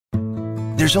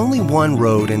There's only one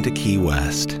road into Key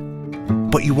West,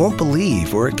 but you won't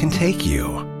believe where it can take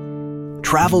you.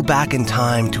 Travel back in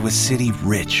time to a city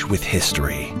rich with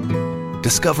history.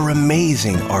 Discover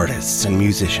amazing artists and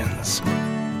musicians.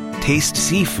 Taste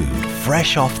seafood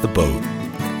fresh off the boat.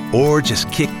 Or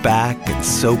just kick back and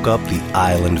soak up the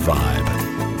island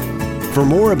vibe. For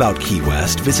more about Key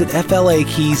West, visit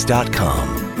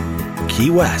flakeys.com. Key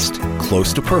West,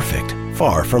 close to perfect,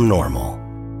 far from normal.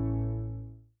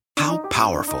 How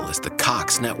powerful is the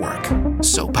Cox network?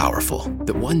 So powerful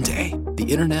that one day, the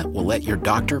internet will let your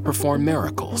doctor perform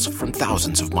miracles from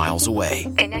thousands of miles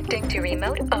away. Connecting to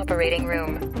remote operating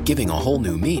room. Giving a whole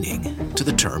new meaning to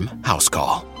the term house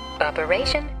call.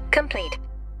 Operation complete.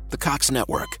 The Cox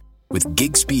network. With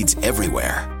gig speeds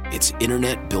everywhere, it's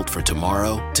internet built for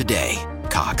tomorrow, today.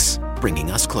 Cox,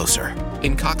 bringing us closer.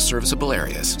 In Cox serviceable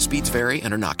areas, speeds vary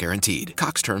and are not guaranteed.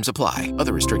 Cox terms apply.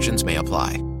 Other restrictions may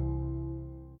apply.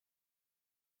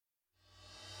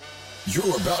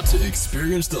 You're about to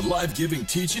experience the life-giving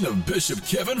teaching of Bishop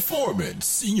Kevin Foreman,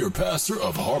 Senior Pastor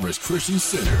of Harvest Christian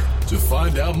Center. To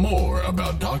find out more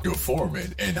about Dr.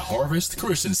 Foreman and Harvest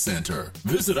Christian Center,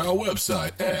 visit our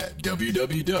website at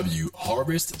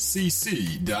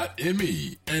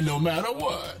www.harvestcc.me. And no matter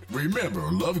what, remember,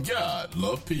 love God,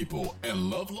 love people,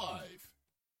 and love life.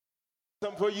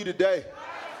 Something for you today.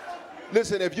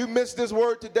 Listen, if you missed this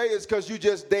word today, it's because you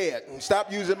just dead.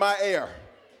 Stop using my air.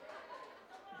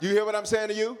 You hear what I'm saying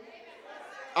to you?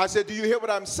 I said, do you hear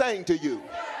what I'm saying to you?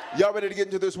 Y'all ready to get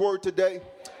into this word today?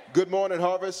 Good morning,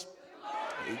 Harvest.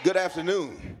 Good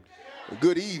afternoon.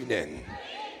 Good evening.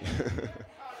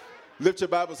 Lift your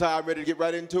Bibles high. I'm ready to get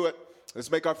right into it.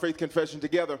 Let's make our faith confession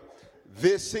together.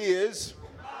 This is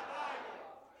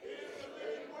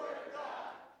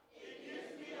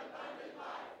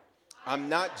I'm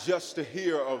not just a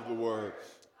hearer of the word.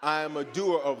 I am a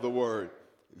doer of the word.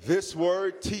 This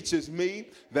word teaches me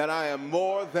that I am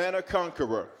more than a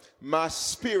conqueror. My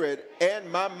spirit and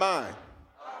my mind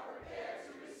are prepared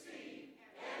to receive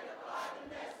and apply the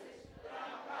message that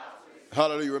I'm about to receive.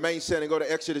 Hallelujah. Remain standing. Go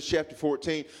to Exodus chapter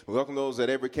 14. We welcome those at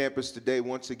every campus today.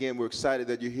 Once again, we're excited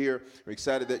that you're here. We're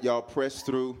excited that y'all pressed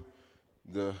through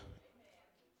the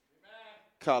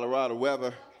Colorado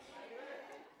weather.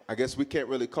 I guess we can't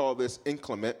really call this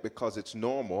inclement because it's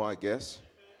normal, I guess.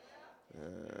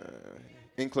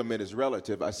 Inclement is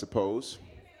relative, I suppose.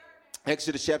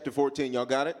 Exodus chapter 14, y'all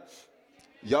got it?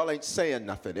 Y'all ain't saying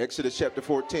nothing. Exodus chapter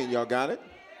 14, y'all got it?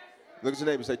 Look at your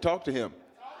neighbor and say, talk to him.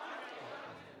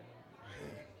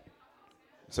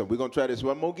 So we're going to try this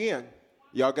one more again.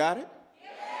 Y'all got it?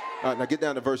 All right, now get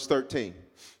down to verse 13.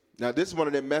 Now, this is one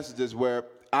of them messages where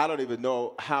I don't even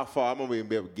know how far I'm going to even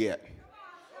be able to get.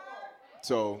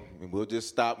 So we'll just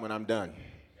stop when I'm done.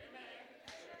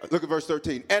 Look at verse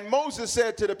 13. And Moses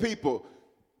said to the people,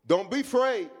 don't be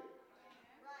afraid.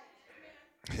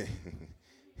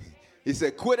 He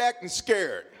said, quit acting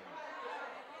scared.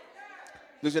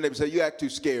 Listen to your neighbor, say, you act too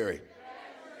scary.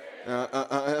 In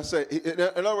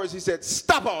other words, he said,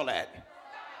 stop all that.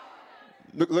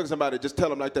 Look at somebody, just tell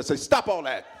them like that. Say, stop all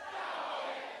that.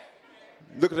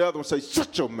 Look at the other one, say,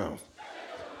 shut your mouth.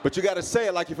 But you got to say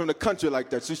it like you're from the country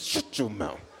like that. Say, shut your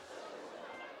mouth.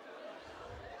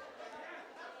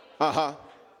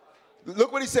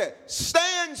 Look what he said.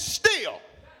 Stand still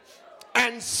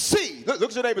and see. Look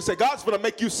at your neighbor and say, God's going to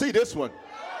make you see this one.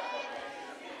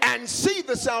 And see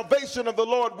the salvation of the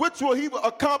Lord, which will he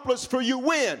accomplish for you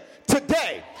when?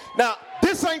 Today. Now,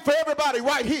 this ain't for everybody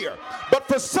right here. But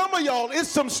for some of y'all, it's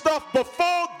some stuff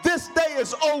before this day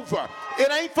is over.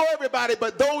 It ain't for everybody,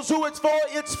 but those who it's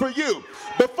for you.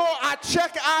 Before I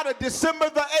check out of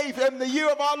December the 8th in the year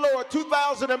of our Lord,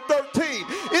 2013,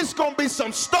 it's going to be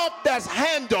some stuff that's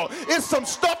handled. It's some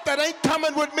stuff that ain't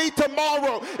coming with me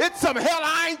tomorrow. It's some hell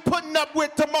I ain't putting up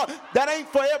with tomorrow. That ain't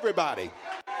for everybody.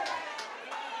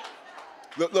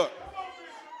 Look.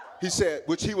 He said,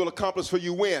 which he will accomplish for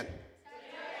you when?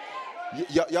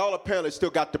 Y'all apparently still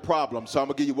got the problem, so I'm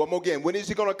going to give you one more again. When is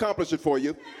he going to accomplish it for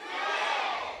you?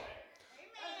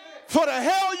 For the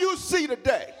hell you see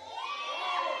today.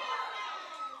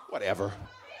 Whatever.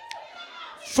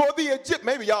 For the Egyptians,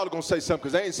 maybe y'all are going to say something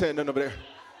because they ain't saying nothing over there.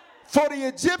 For the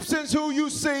Egyptians who you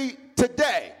see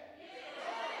today,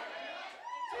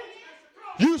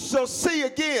 you shall see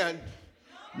again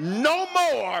no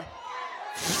more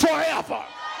forever.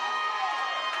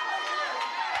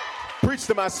 Preach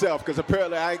to myself because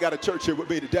apparently I ain't got a church here with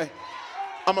me today.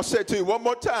 I'm going to say it to you one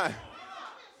more time.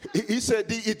 He said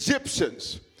the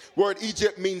Egyptians Word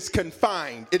Egypt means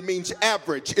confined. It means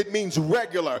average. It means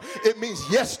regular. It means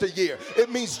yesteryear.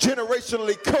 It means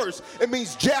generationally cursed. It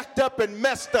means jacked up and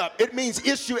messed up. It means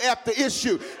issue after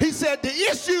issue. He said the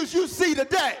issues you see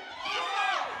today.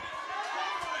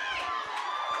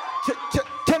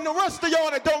 Can the rest of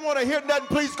y'all that don't want to hear nothing,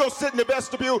 please go sit in the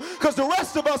vestibule, because the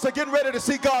rest of us are getting ready to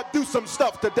see God do some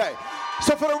stuff today.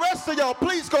 So for the rest of y'all,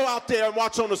 please go out there and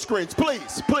watch on the screens.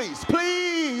 Please, please,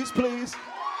 please, please.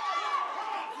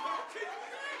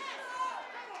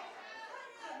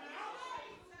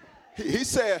 He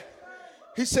said,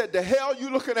 the hell you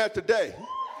looking at today,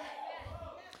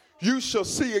 you shall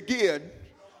see again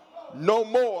no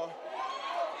more.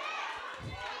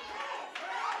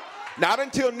 Not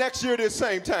until next year this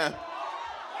same time.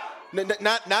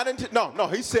 Not until, no,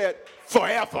 he said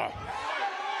forever.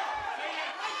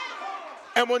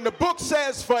 And when the book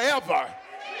says forever,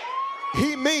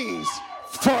 he means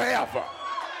forever.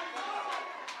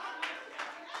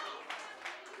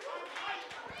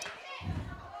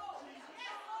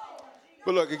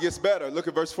 But look, it gets better. Look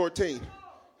at verse 14.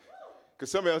 Because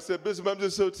some of y'all said, Bishop, I'm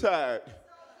just so tired.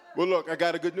 Well, look, I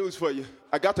got a good news for you.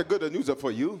 I got the good news up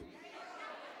for you.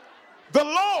 The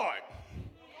Lord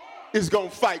is going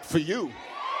to fight for you.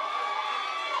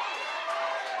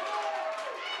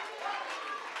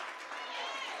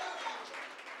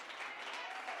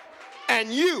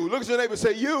 And you, look at your neighbor and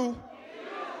say, you.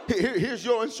 Here's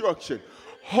your instruction.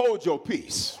 Hold your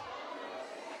peace.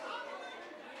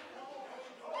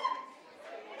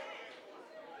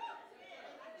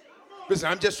 Listen,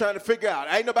 I'm just trying to figure out.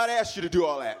 Ain't nobody asked you to do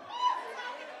all that.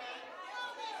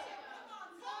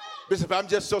 Bishop, I'm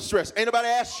just so stressed. Ain't nobody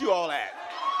asked you all that.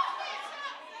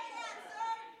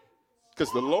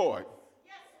 Because the Lord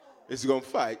is going to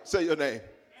fight. Say your name.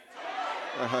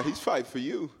 He's fighting for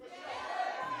you.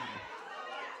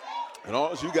 And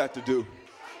all you got to do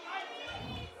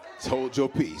is hold your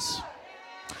peace.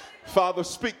 Father,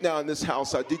 speak now in this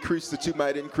house. I decrease that you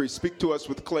might increase. Speak to us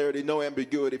with clarity, no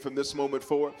ambiguity from this moment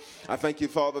forward. I thank you,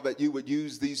 Father, that you would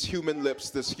use these human lips,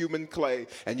 this human clay,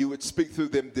 and you would speak through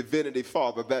them divinity,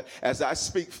 Father, that as I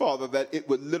speak, Father, that it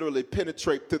would literally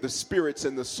penetrate to the spirits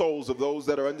and the souls of those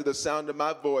that are under the sound of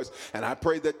my voice. And I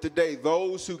pray that today,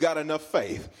 those who got enough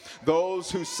faith, those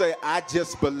who say, I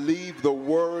just believe the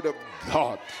word of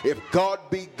God. If God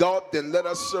be God, then let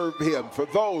us serve him. For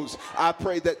those, I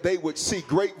pray that they would see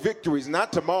great victories,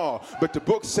 not tomorrow, but the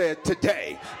book said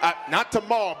today. Not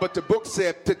tomorrow, but the book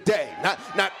said today.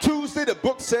 Not Tuesday, the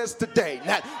book says today.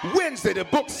 Not Wednesday, the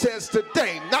book says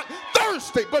today. Not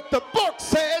Thursday, but the book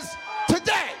says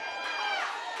today.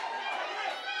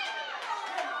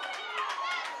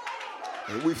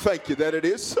 And we thank you that it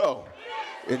is so.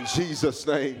 In Jesus'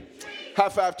 name. High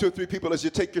five 2 or 3 people as you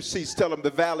take your seats. Tell them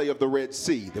the valley of the Red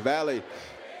Sea. The valley.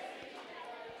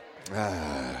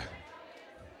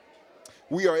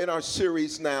 We are in our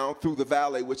series now, Through the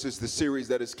Valley, which is the series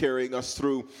that is carrying us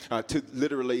through to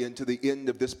literally into the end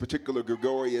of this particular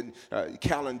Gregorian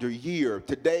calendar year.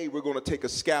 Today, we're going to take a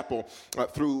scalpel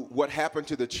through what happened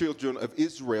to the children of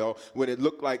Israel when it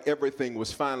looked like everything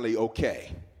was finally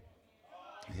okay.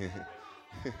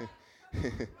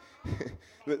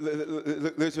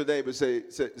 Look your neighbor, say,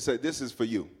 this is for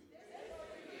you.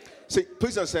 See,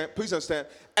 please understand.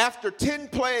 After 10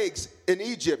 plagues in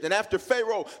Egypt, and after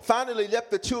Pharaoh finally let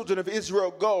the children of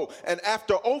Israel go, and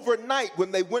after overnight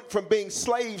when they went from being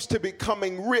slaves to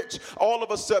becoming rich, all of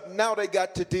a sudden now they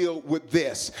got to deal with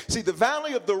this. See, the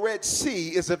valley of the Red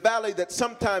Sea is a valley that's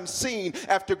sometimes seen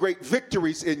after great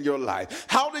victories in your life.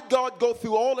 How did God go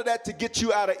through all of that to get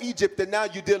you out of Egypt, and now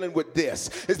you're dealing with this?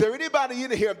 Is there anybody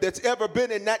in here that's ever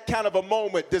been in that kind of a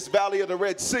moment, this valley of the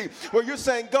Red Sea, where you're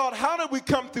saying, God, how did we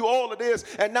come through all of this,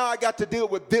 and now I got to deal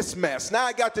with this mess? Now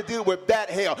I got to deal with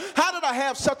that hell. How did I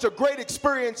have such a great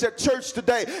experience at church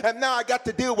today, and now I got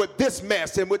to deal with this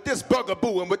mess, and with this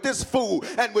bugaboo, and with this fool,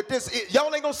 and with this?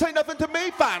 Y'all ain't gonna say nothing to me?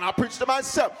 Fine, I'll preach to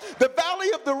myself. The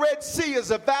valley of the Red Sea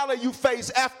is a valley you face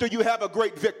after you have a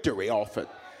great victory often.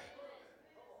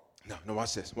 No,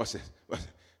 watch this.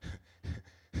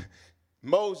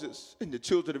 Moses and the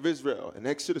children of Israel in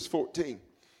Exodus 14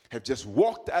 have just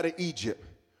walked out of Egypt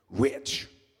rich.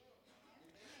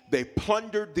 They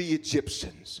plundered the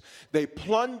Egyptians. They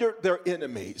plundered their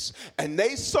enemies. And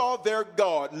they saw their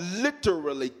God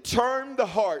literally turn the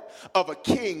heart of a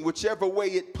king whichever way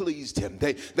it pleased him.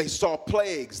 They saw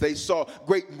plagues. They saw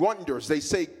great wonders. They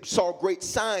saw great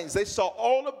signs. They saw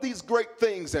all of these great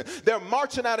things. And they're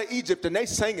marching out of Egypt and they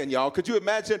singing, y'all. Could you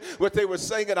imagine what they were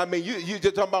singing? I mean, you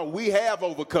just talking about we have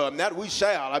overcome, not we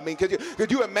shall. I mean, could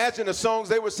you imagine the songs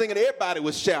they were singing? Everybody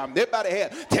was shouting. Everybody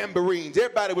had tambourines.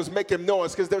 Everybody was making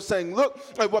noise because they're they're saying, look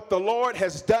at what the Lord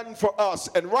has done for us.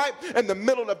 And right in the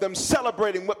middle of them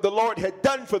celebrating what the Lord had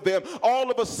done for them, all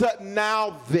of a sudden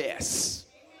now this.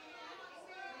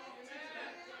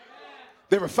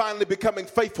 They were finally becoming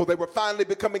faithful. They were finally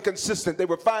becoming consistent. They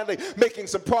were finally making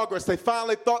some progress. They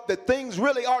finally thought that things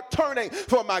really are turning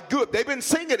for my good. They've been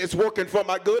singing it's working for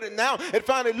my good, and now it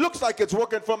finally looks like it's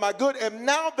working for my good. And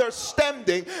now they're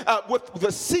standing with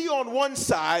the sea on one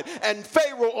side and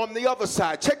Pharaoh on the other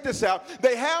side. Check this out.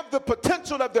 They have the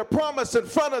potential of their promise in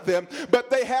front of them, but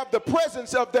they have the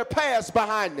presence of their past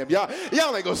behind them. Y'all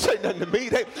ain't gonna say nothing to me.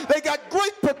 They got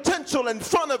great potential in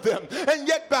front of them, and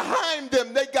yet behind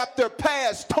them they got their past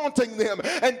taunting them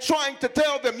and trying to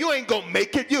tell them, you ain't gonna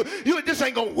make it, you this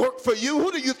ain't gonna work for you.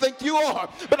 Who do you think you are?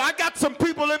 But I got some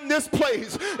people in this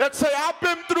place that say, I've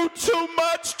been through too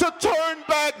much to turn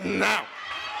back now.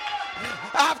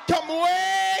 I've come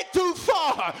way too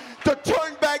far to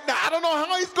turn back now. I don't know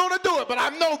how he's gonna do it, but I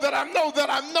know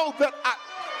that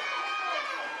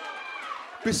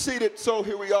be seated. So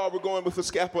here we are. We're going with the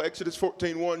scalpel. Exodus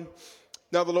 14:1.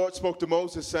 Now the Lord spoke to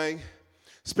Moses, saying,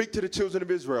 speak to the children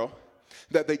of Israel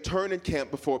that they turn and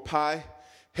camp before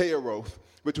Pi-hahiroth,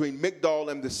 between Migdol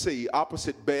and the sea,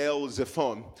 opposite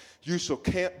Baal-zephon. You shall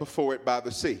camp before it by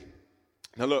the sea.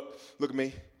 Now look at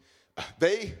me.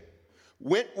 They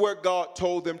went where God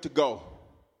told them to go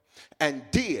and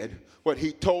did what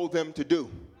he told them to do,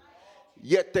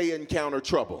 yet they encountered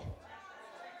trouble.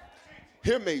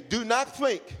 Hear me. Do not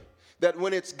think that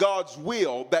when it's God's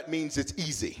will, that means it's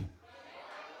easy.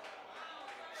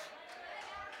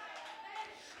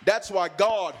 That's why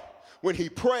God, when he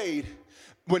prayed,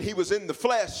 when he was in the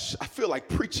flesh, I feel like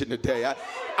preaching today.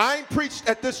 I ain't preached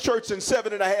at this church in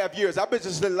 7.5 years. I've been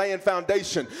just laying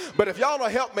foundation. But if y'all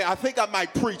don't help me, I think I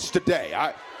might preach today.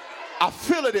 I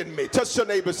feel it in me. Touch your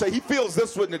neighbor, say he feels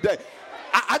this one today.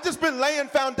 I just been laying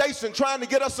foundation, trying to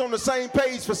get us on the same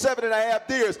page for 7.5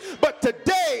 years. But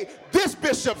today, this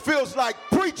bishop feels like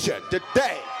preaching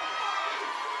today.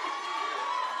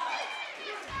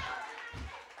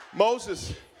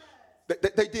 Moses,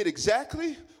 they did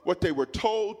exactly what they were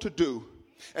told to do,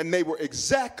 and they were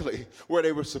exactly where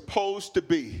they were supposed to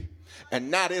be,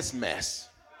 and not this mess.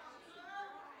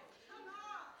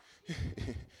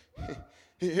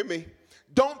 Hear me?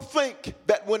 Don't think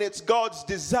that when it's God's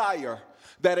desire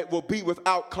that it will be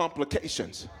without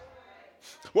complications.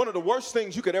 One of the worst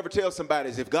things you could ever tell somebody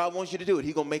is if God wants you to do it,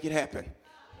 he's going to make it happen.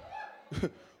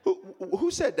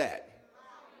 Who said that?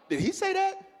 Did he say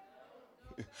that?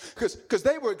 Because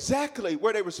they were exactly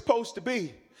where they were supposed to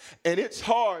be. And it's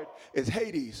hard as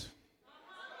Hades.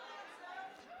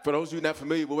 For those of you not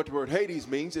familiar with what the word Hades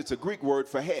means, it's a Greek word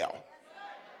for hell.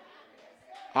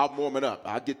 I'll warm it up.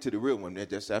 I'll get to the real one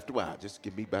just after a while. Just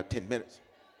give me about 10 minutes.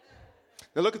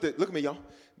 Now look at me, y'all.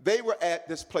 They were at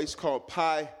this place called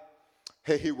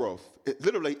Pi-hahiroth.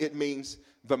 Literally, it means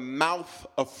the mouth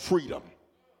of freedom.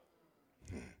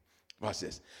 Watch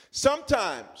this.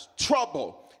 Sometimes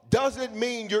trouble doesn't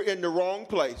mean you're in the wrong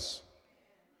place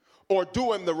or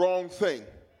doing the wrong thing.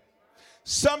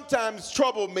 Sometimes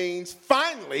trouble means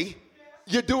finally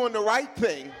you're doing the right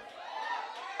thing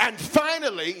and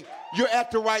finally you're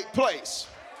at the right place.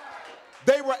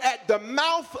 They were at the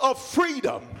mouth of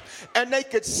freedom, and they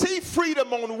could see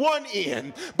freedom on one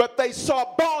end, but they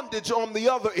saw bondage on the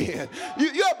other end.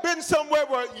 You have been somewhere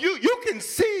where you can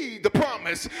see the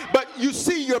promise, but you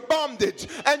see your bondage,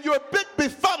 and you're a bit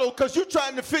befuddled because you're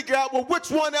trying to figure out, well, which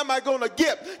one am I going to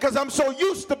get? Because I'm so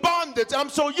used to bondage. I'm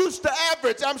so used to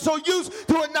average. I'm so used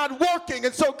to it not working.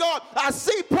 And so, God, I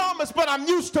see promise, but I'm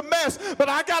used to mess. But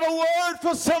I got a word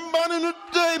for somebody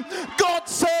today. God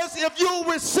says if you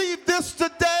receive this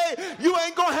today, you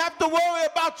ain't gonna have to worry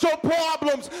about your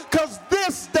problems, because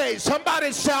this day,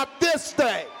 somebody shout this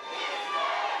day.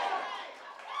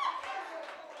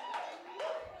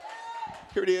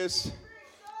 Here it is,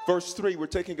 verse 3. We're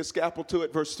taking a scalpel to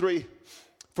it. Verse 3.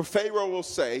 For Pharaoh will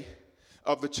say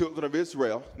of the children of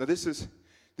Israel, now this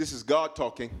is God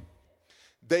talking,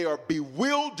 they are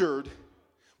bewildered,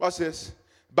 watch this,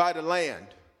 by the land.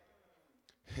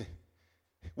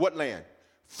 What land?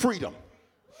 Freedom.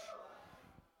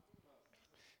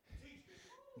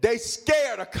 They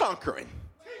scared of conquering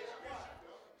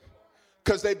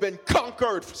because they've been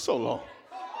conquered for so long.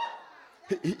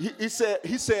 He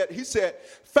said,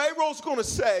 Pharaoh's going to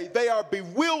say they are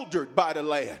bewildered by the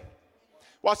land.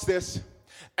 Watch this.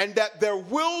 And that their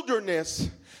wilderness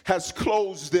has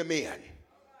closed them in.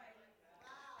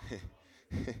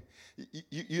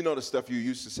 You know the stuff you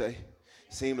used to say.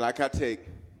 Seem like I take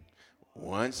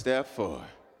one step forward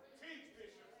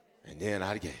and then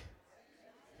out again.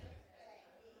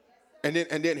 And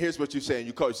then here's what you're saying.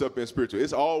 You call yourself being spiritual.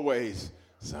 It's always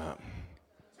Stop.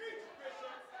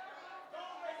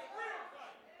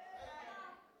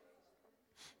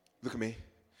 Look at me.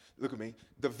 Look at me.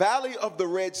 The valley of the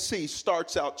Red Sea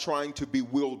starts out trying to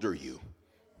bewilder you.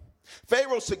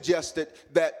 Pharaoh suggested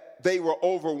that they were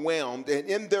overwhelmed, and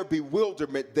in their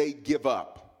bewilderment, they give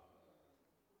up.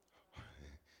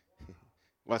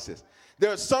 Watch this.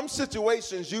 There are some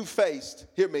situations you faced,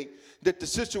 hear me, that the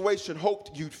situation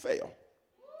hoped you'd fail.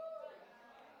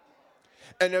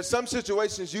 And there are some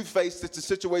situations you faced that the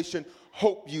situation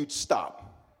hoped you'd stop.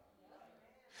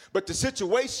 But the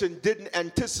situation didn't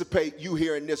anticipate you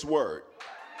hearing this word.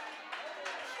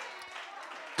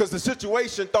 Because the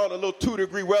situation thought a little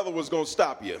 2-degree weather was going to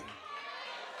stop you.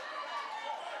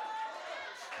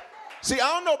 See,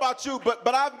 I don't know about you, but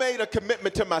I've made a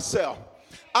commitment to myself.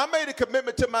 I made a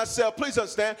commitment to myself, please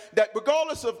understand, that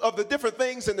regardless of the different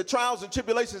things and the trials and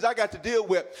tribulations I got to deal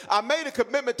with, I made a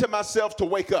commitment to myself to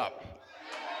wake up.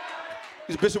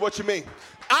 Bishop, what you mean?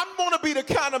 I'm going to be the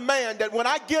kind of man that when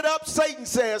I get up, Satan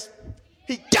says,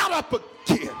 he got up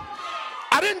again.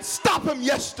 I didn't stop him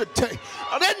yesterday.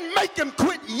 I didn't make him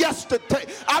quit yesterday.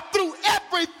 I threw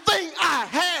everything I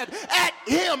had at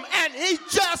him and he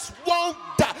just won't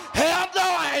die. Hell no,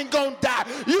 I ain't going to die.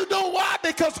 You know why?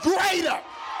 Because greater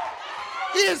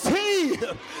is he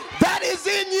that is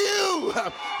in you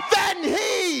than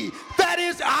he that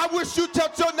is. I wish you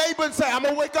touch your neighbor and say, I'm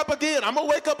going to wake up again. I'm going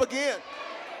to wake up again.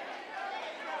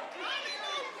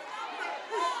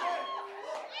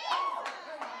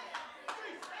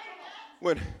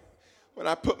 When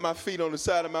I put my feet on the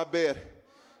side of my bed,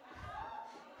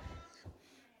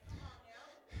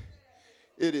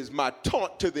 it is my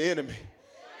taunt to the enemy.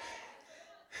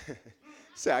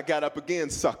 Say, I got up again,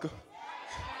 sucker.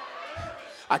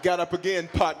 I got up again,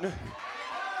 partner.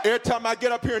 Every time I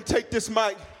get up here and take this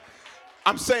mic,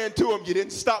 I'm saying to him, you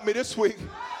didn't stop me this week.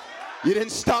 You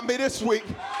didn't stop me this week.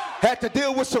 Had to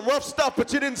deal with some rough stuff,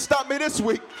 but you didn't stop me this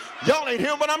week. Y'all ain't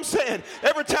hearing what I'm saying.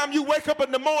 Every time you wake up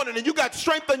in the morning and you got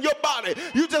strength in your body,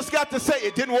 you just got to say,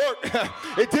 it didn't work.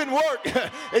 It didn't work.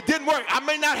 It didn't work. I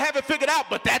may not have it figured out,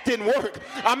 but that didn't work.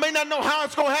 I may not know how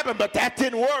it's going to happen, but that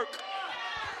didn't work.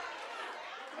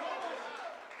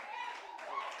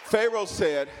 Pharaoh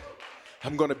said,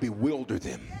 I'm going to bewilder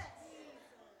them.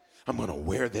 I'm going to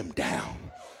wear them down.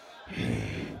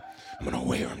 I'm going to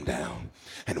wear them down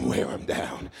and wear them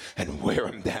down and wear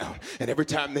them down. And every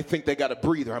time they think they got a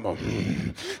breather, I'm going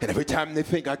and every time they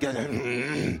think I got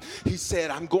he said,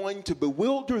 I'm going to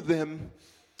bewilder them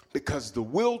because the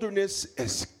wilderness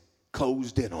is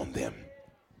closed in on them.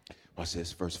 Watch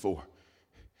this, verse 4.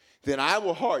 Then I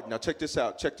will harden. Now check this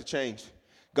out. Check the change.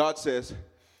 God says,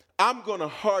 I'm going to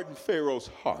harden Pharaoh's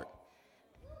heart.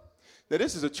 Now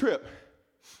this is a trip.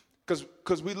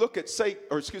 Because we look at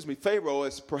Pharaoh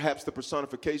as perhaps the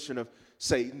personification of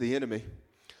Satan, the enemy.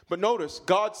 But notice,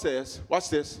 God says, watch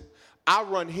this, I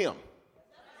run him.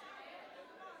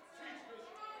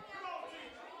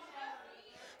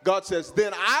 God says,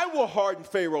 then I will harden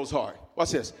Pharaoh's heart.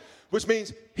 Watch this. Which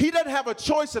means he doesn't have a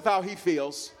choice of how he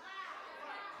feels.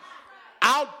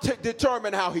 I'll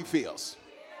determine how he feels.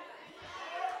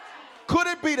 Could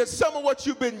it be that some of what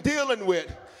you've been dealing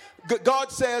with,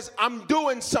 God says, I'm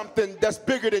doing something that's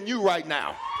bigger than you right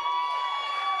now?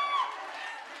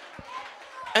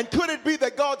 And could it be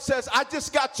that God says, I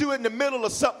just got you in the middle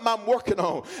of something I'm working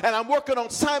on, and I'm working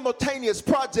on simultaneous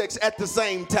projects at the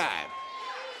same time?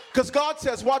 Because God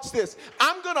says, watch this,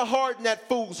 I'm going to harden that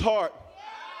fool's heart,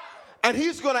 and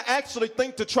he's going to actually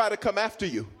think to try to come after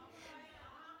you.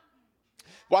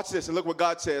 Watch this, and look what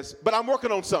God says. But I'm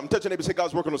working on something. Touch your neighbor and say,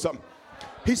 God's working on something.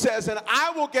 He says, and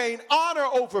I will gain honor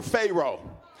over Pharaoh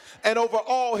and over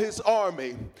all his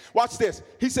army. Watch this.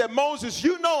 He said, Moses,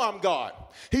 you know I'm God.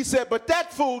 He said, but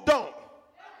that fool don't.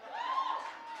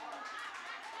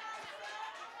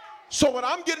 So what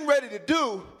I'm getting ready to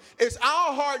do is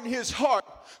I'll harden his heart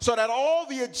so that all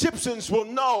the Egyptians will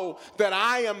know that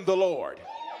I am the Lord.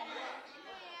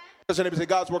 Touch your neighbor and say,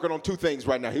 God's working on two things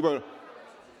right now.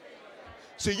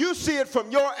 So you see it from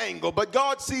your angle, but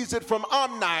God sees it from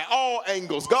omni, all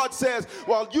angles. God says,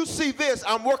 well, you see this,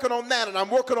 I'm working on that, and I'm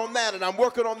working on that, and I'm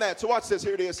working on that. So watch this.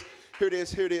 Here it is. Here it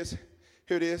is. Here it is.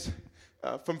 Here it is.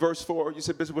 From verse 4, you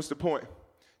said, Bishop, what's the point?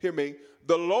 Hear me.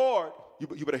 The Lord,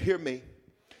 you better hear me,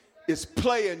 is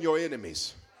playing your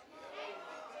enemies.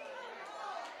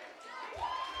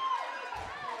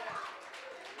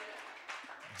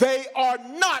 They are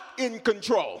not in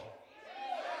control.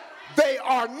 They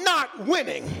are not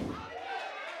winning.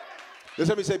 Just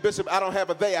let me say, Bishop, I don't have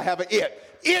a they, I have an it.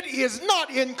 It is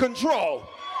not in control.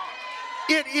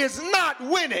 It is not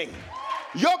winning.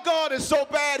 Your God is so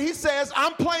bad, he says,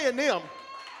 I'm playing them.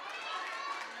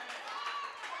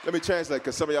 Let me translate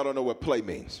because some of y'all don't know what play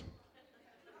means.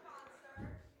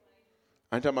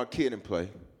 I ain't talking about kid and play.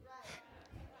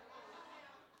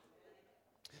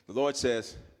 The Lord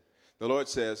says,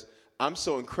 I'm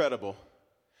so incredible,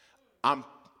 I'm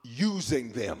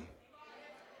using them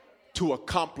to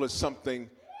accomplish something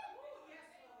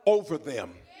over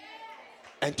them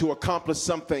and to accomplish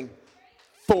something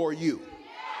for you.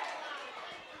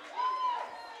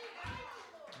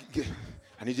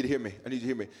 I need you to hear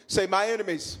me. Say, my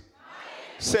enemies.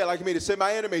 Say it like me. Say,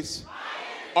 my enemies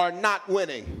are not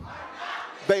winning.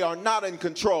 They are not in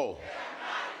control.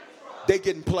 They're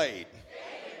getting played.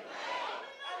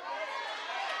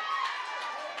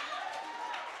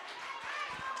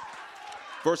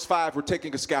 Verse 5, we're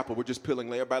taking a scalpel. We're just peeling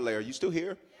layer by layer. You still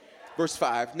here? Verse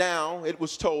 5, now it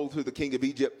was told through the king of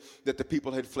Egypt that the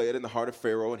people had fled, and the heart of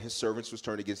Pharaoh and his servants was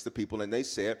turned against the people. And they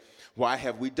said, why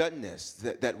have we done this,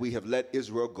 that we have let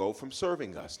Israel go from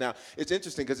serving us? Now, it's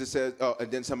interesting because it says,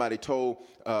 and then somebody told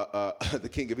the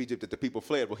king of Egypt that the people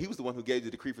fled. Well, he was the one who gave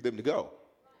the decree for them to go.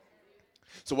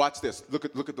 So watch this. Look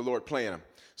at the Lord playing him.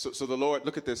 So the Lord,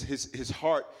 look at this. His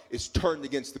heart is turned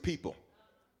against the people.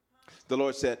 The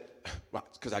Lord said, well,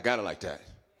 because I got it like that.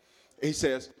 He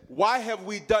says, why have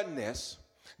we done this,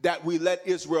 that we let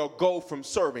Israel go from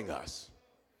serving us?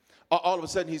 All of a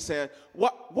sudden he's saying,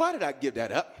 why did I give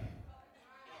that up?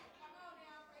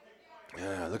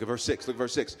 Look at verse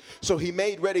 6. So he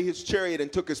made ready his chariot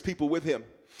and took his people with him.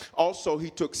 Also,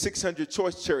 he took 600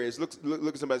 choice chariots. Look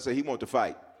at somebody and say, he wanted to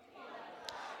fight.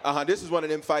 This is one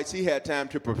of them fights he had time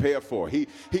to prepare for. He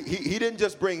didn't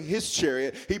just bring his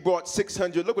chariot. He brought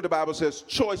 600, look what the Bible says,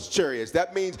 choice chariots.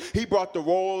 That means he brought the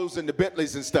Rolls and the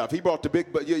Bentleys and stuff. He brought the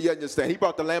big, but you understand. He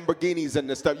brought the Lamborghinis and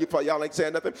the stuff. Y'all ain't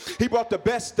saying nothing. He brought the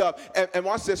best stuff. And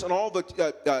watch this, and all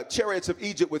the chariots of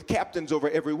Egypt with captains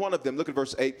over every one of them. Look at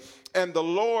verse 8. And the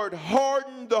Lord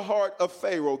hardened the heart of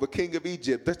Pharaoh, the king of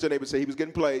Egypt. That's your neighbor say he was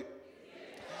getting played.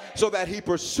 So that he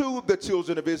pursued the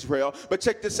children of Israel. But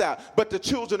check this out. But the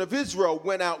children of Israel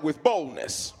went out with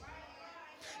boldness.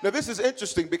 Now, this is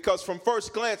interesting because from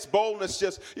first glance, boldness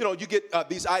just, you get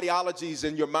these ideologies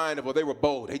in your mind of, well, they were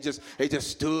bold. They just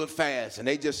stood fast and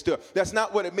they just stood. That's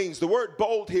not what it means. The word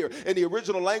bold here in the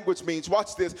original language means,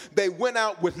 watch this, they went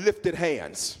out with lifted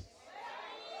hands.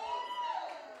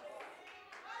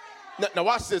 Now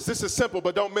watch this. This is simple,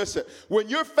 but don't miss it. When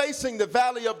you're facing the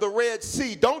valley of the Red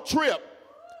Sea, don't trip.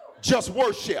 Just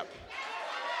worship.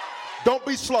 Don't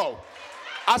be slow.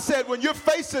 I said when you're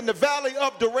facing the valley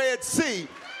of the Red Sea,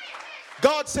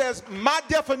 God says, my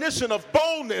definition of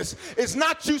boldness is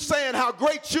not you saying how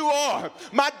great you are.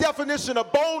 My definition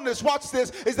of boldness, watch this,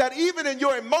 is that even in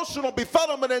your emotional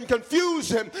befuddlement and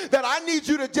confusion, that I need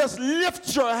you to just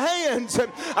lift your hands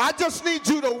and I just need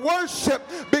you to worship,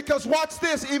 because watch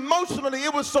this, emotionally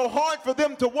it was so hard for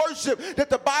them to worship that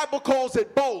the Bible calls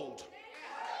it bold.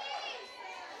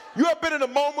 You have been in a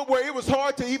moment where it was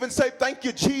hard to even say thank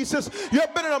you, Jesus. You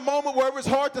have been in a moment where it was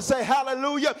hard to say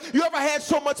hallelujah. You ever had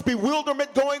so much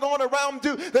bewilderment going on around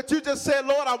you that you just said,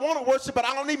 Lord, I want to worship, but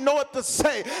I don't even know what to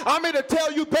say. I'm here to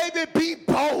tell you, baby, be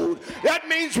bold. That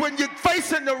means when you're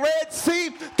facing the Red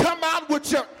Sea, come out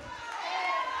with your...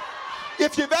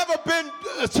 If you've ever been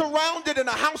surrounded and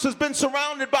a house has been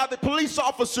surrounded by the police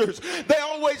officers, they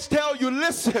always tell you,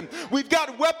 listen, we've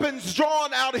got weapons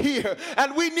drawn out here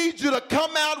and we need you to come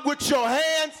out with your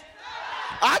hands.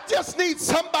 I just need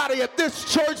somebody at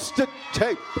this church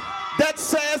today that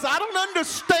says, I don't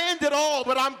understand it all,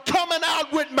 but I'm coming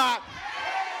out with my...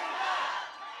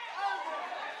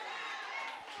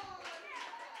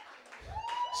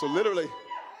 So literally,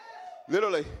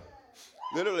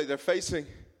 they're facing...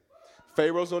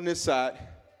 Pharaoh's on this side,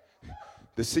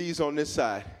 the sea's on this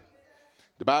side.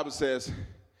 The Bible says,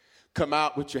 come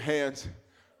out with your hands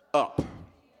up.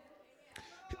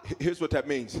 Here's what that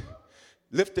means.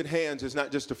 Lifted hands is not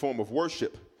just a form of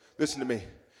worship. Listen to me.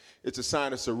 It's a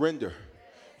sign of surrender.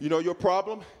 You know your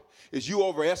problem is you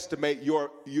overestimate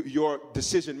your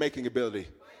decision-making ability.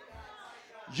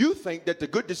 You think that the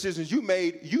good decisions you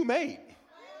made.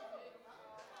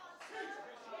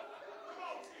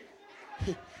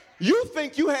 You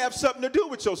think you have something to do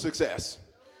with your success.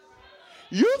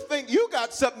 You think you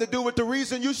got something to do with the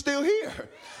reason you're still here.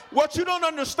 What you don't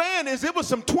understand is it was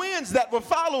some twins that were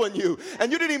following you,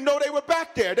 and you didn't even know they were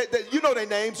back there. You know their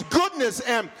names. Goodness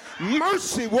and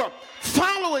mercy were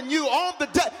following you all the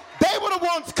day. They were the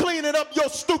ones cleaning up your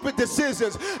stupid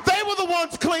decisions. They were the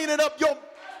ones cleaning up your...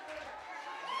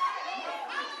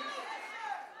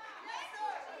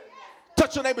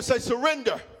 Touch your neighbor and say,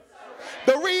 surrender.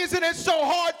 The reason it's so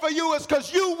hard for you is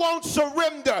because you won't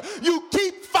surrender. You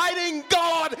keep fighting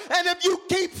God, and if you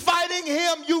keep fighting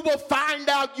him, you will find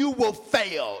out you will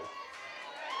fail.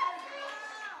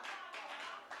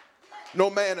 No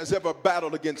man has ever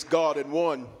battled against God and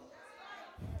won.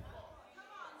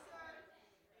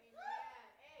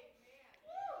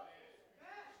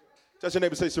 Touch your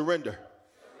neighbor, say surrender.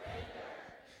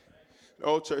 The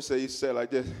old church used to say it like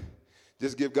this.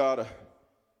 Just give God a,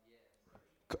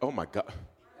 oh my God.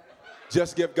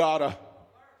 Just give God a,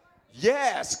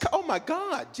 yes. Oh my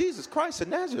God, Jesus Christ of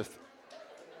Nazareth.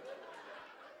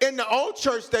 In the old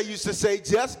church, they used to say,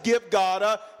 just give God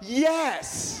a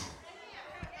yes.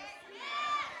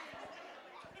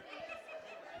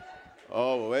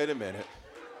 Oh, wait a minute.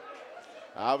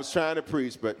 I was trying to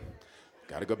preach, but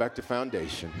got to go back to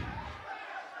foundation.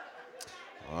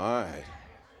 All right.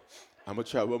 I'm going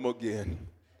to try one more again.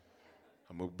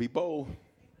 I'm going to be bold.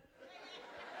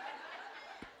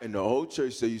 In the old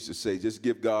church, they used to say, just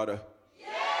give God a yes.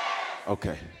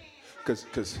 Okay. Because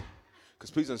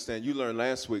please understand, you learned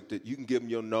last week that you can give him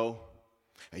your no,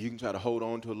 and you can try to hold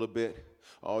on to it a little bit,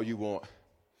 all you want.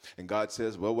 And God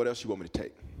says, well, what else you want me to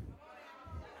take?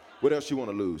 What else you want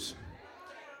to lose?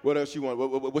 What else you want?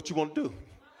 What you want to do?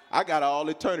 I got all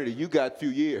eternity. You got a few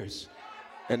years,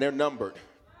 and they're numbered.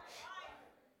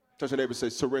 Touch your neighbor, say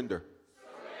surrender.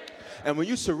 And when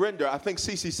you surrender, I think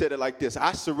Cece said it like this.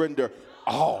 I surrender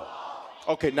all.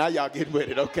 Okay, now y'all getting with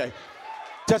it. Okay.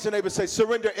 Touch your neighbor, say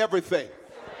surrender everything.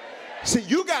 See,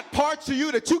 you got parts of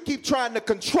you that you keep trying to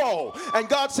control. And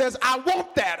God says, I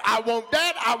want that. I want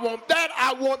that. I want that.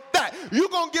 I want that. You're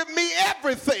going to give me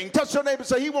everything. Touch your neighbor,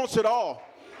 say he wants it all.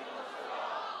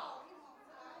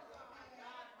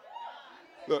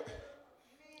 Look.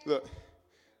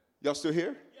 Y'all still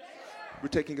here? We're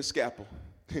taking a scalpel.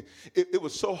 It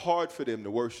was so hard for them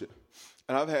to worship.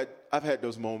 And I've had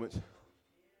those moments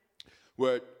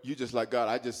where you just like,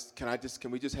 God, can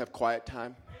we just have quiet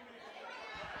time?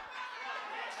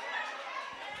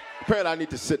 Apparently I need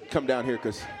to come down here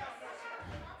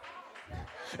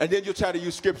and then you'll try to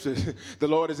use scripture. The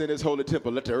Lord is in his holy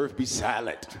temple. Let the earth be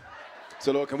silent.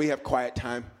 So Lord, can we have quiet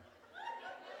time?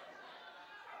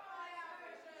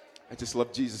 I just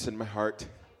love Jesus in my heart.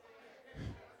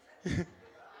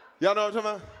 Y'all know what I'm talking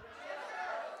about?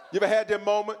 You ever had them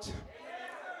moments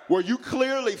where you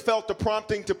clearly felt the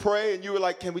prompting to pray and you were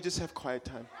like, can we just have quiet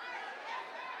time?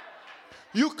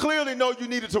 You clearly know you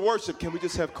needed to worship. Can we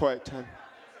just have quiet time?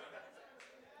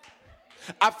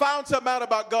 I found something out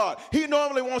about God. He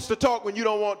normally wants to talk when you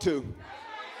don't want to.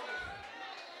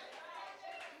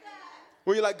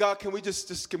 When you're like, God, can we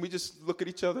just look at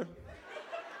each other?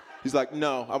 He's like,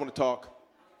 no, I want to talk.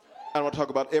 I want to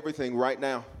talk about everything right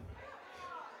now.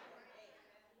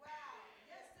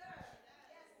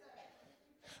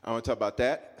 I want to talk about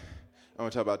that. I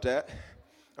want to talk about that.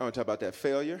 I want to talk about that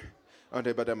failure. I want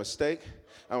to talk about that mistake.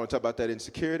 I want to talk about that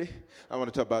insecurity. I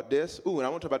want to talk about this. Ooh, and I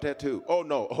want to talk about that too. Oh,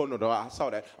 no, I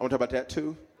saw that. I want to talk about that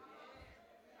too.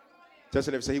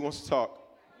 Justin ever say he wants to talk.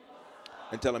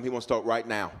 And tell him he wants to talk right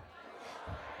now.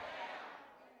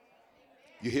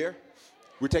 You hear?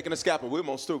 We're taking a scalpel. We're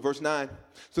almost through. Verse 9.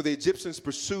 So the Egyptians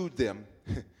pursued them,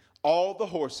 all the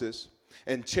horses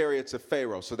and chariots of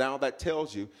Pharaoh. So now that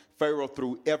tells you Pharaoh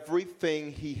threw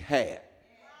everything he had.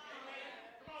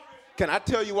 Can I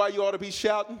tell you why you ought to be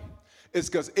shouting? It's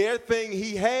because everything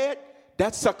he had,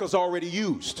 that sucker's already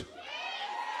used.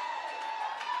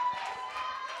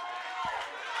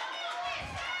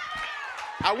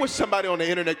 I wish somebody on the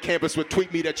internet campus would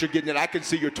tweet me that you're getting it. I can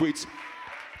see your tweets.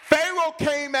 Pharaoh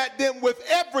came at them with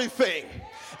everything,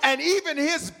 and even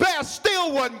his best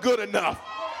still wasn't good enough.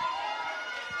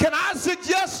 Can I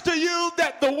suggest to you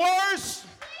that the worst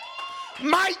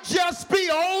might just be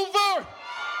over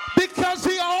because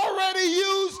he already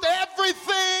used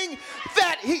everything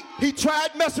that he tried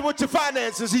messing with your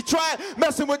finances. He tried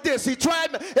messing with this.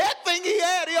 Everything he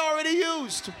had, he already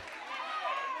used.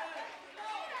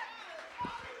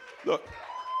 Look.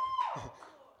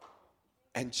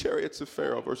 And chariots of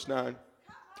Pharaoh, verse 9,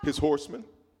 his horsemen.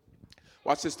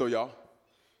 Watch this though, y'all.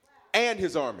 And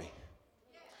his army.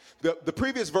 The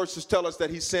previous verses tell us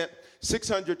that he sent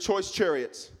 600 choice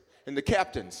chariots and the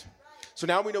captains. So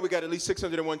now we know we got at least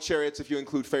 601 chariots if you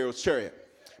include Pharaoh's chariot.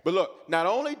 But look, not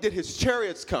only did his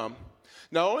chariots come,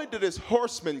 not only did his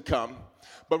horsemen come,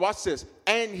 but watch this,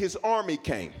 and his army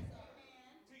came.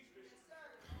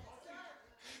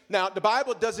 Now, the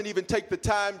Bible doesn't even take the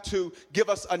time to give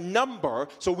us a number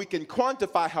so we can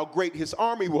quantify how great his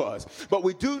army was. But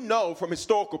we do know from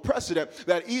historical precedent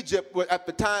that Egypt at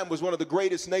the time was one of the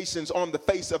greatest nations on the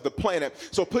face of the planet.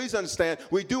 So please understand,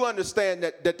 we do understand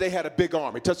that they had a big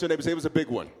army. Touch your neighbor, say it was a big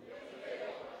one.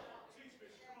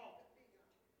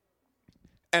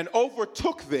 and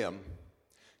overtook them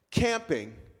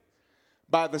camping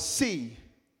by the sea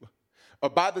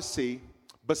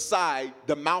beside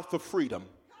the mouth of freedom.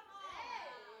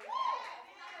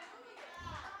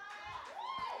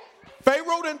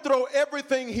 Pharaoh didn't throw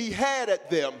everything he had at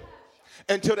them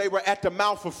until they were at the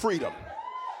mouth of freedom.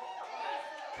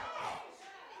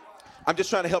 I'm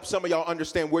just trying to help some of y'all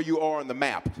understand where you are on the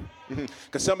map.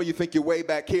 Because some of you think you're way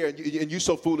back here, and you're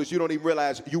so foolish you don't even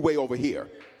realize you're way over here.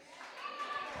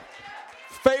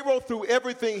 Pharaoh threw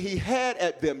everything he had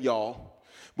at them, y'all,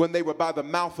 when they were by the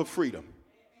mouth of freedom.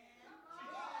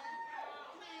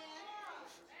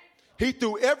 He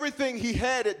threw everything he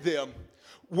had at them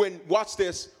when, watch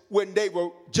this, when they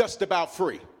were just about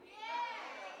free.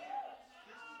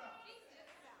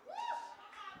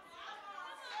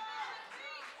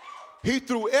 He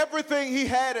threw everything he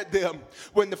had at them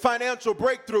when the financial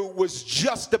breakthrough was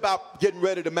just about getting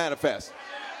ready to manifest.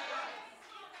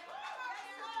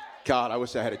 God, I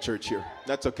wish I had a church here.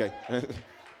 That's okay.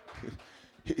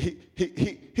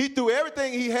 He threw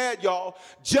everything he had, y'all,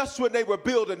 just when they were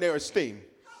building their esteem.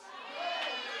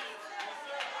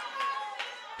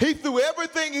 He threw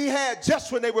everything he had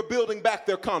just when they were building back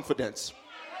their confidence.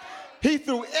 He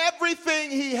threw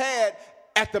everything he had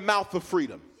at the mouth of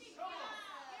freedom.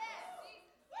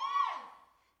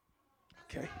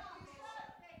 Okay.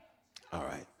 All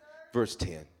right. Verse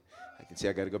 10. I can see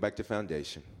I got to go back to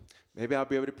foundation. Maybe I'll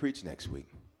be able to preach next week.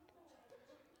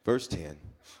 Verse 10.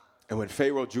 And when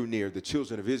Pharaoh drew near, the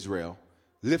children of Israel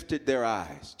lifted their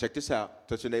eyes. Check this out.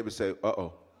 Touch your neighbor and say,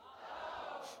 uh-oh.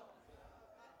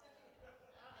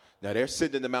 Now, they're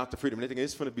sitting in the mouth of freedom. And they think,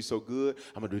 it's going to be so good.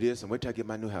 I'm going to do this. And wait till I get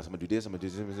my new house. I'm going to do this. I'm going to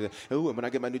do this. I'm going to do this. Ooh, and when I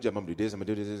get my new job, I'm going to do this. I'm going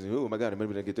to do this. Oh, my God. I'm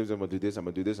going to get this. I'm going to do this. I'm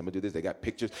going to do this. I'm going to do this. They got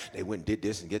pictures. They went and did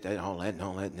this and get that and all that and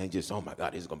all that. And they just, oh, my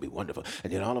God, this is going to be wonderful.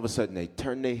 And then all of a sudden, they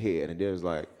turn their head. And there's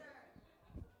like,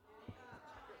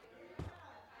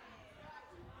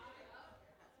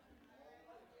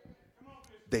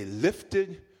 they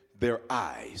lifted their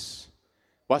eyes.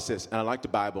 Watch this. And I like the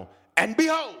Bible. And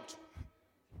behold,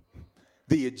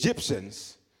 the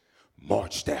Egyptians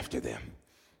marched after them.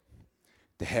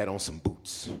 They had on some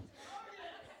boots.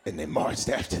 And they marched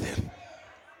after them.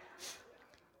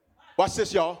 Watch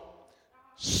this, y'all.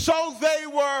 So they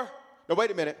were, now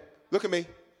wait a minute. Look at me.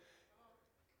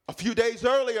 A few days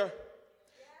earlier,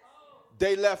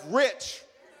 they left rich.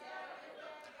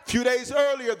 A few days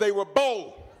earlier, they were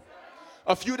bold.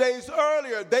 A few days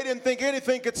earlier, they didn't think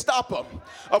anything could stop them.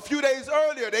 A few days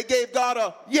earlier, they gave God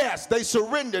a yes. They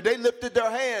surrendered. They lifted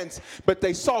their hands, but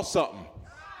they saw something.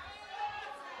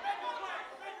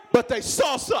 But they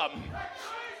saw something.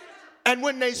 And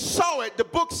when they saw it, the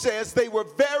book says they were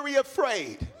very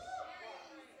afraid.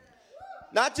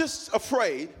 Not just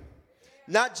afraid,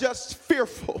 not just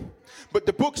fearful, but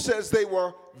the book says they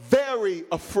were very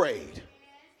afraid.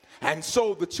 And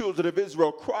so the children of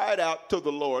Israel cried out to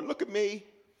the Lord. Look at me.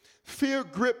 Fear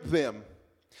gripped them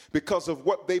because of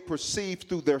what they perceived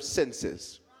through their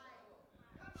senses.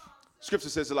 Scripture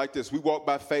says it like this. We walk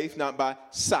by faith, not by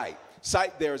sight.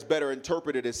 Sight there is better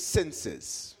interpreted as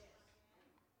senses.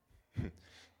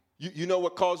 You know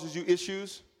what causes you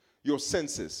issues? Your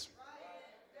senses.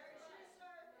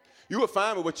 You were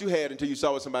fine with what you had until you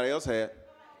saw what somebody else had.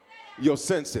 Your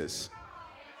senses.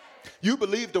 You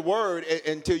believed the word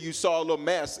until you saw a little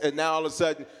mess, and now all of a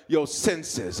sudden, your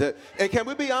senses. And can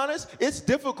we be honest? It's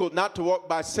difficult not to walk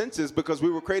by senses because we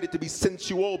were created to be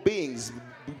sensual beings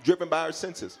driven by our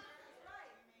senses.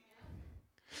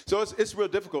 So it's real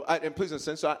difficult. And please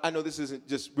understand, so I know this isn't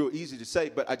just real easy to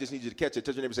say, but I just need you to catch it.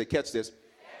 Touch your neighbor and say, catch this.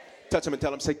 Touch him and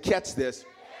tell him, say, catch this.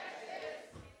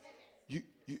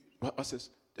 What's this?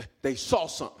 They saw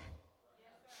something.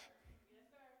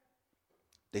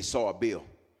 They saw a bill.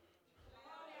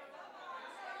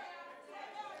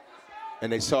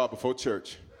 And they saw it before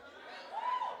church.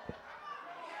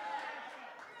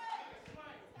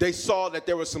 They saw that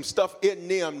there was some stuff in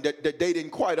them that they didn't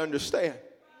quite understand.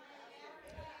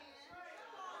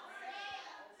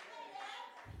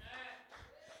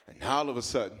 And now all of a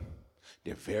sudden,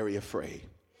 they're very afraid.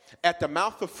 At the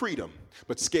mouth of freedom,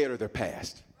 but scared of their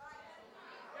past.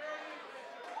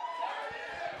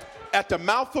 At the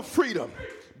mouth of freedom,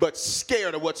 but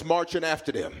scared of what's marching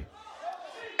after them.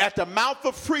 At the mouth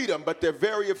of freedom, but they're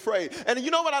very afraid. And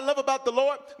you know what I love about the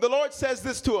Lord? The Lord says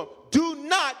this to them. Do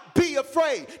not be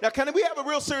afraid. Now, can we have a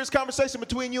real serious conversation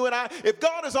between you and I? If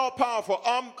God is all powerful,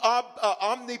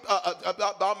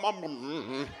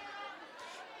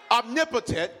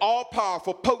 omnipotent, all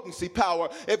powerful, potency, power.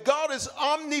 If God is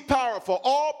omnipowerful,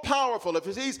 all powerful, if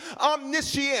he's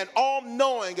omniscient, all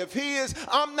knowing, if he is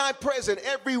omnipresent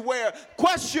everywhere,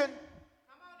 question,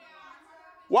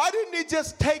 Why didn't he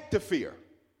just take the fear?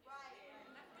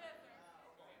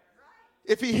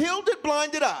 If he healed it,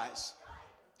 blinded eyes,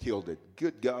 healed it.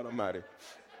 Good God Almighty.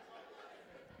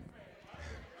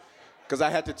 Because I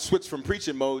had to switch from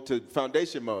preaching mode to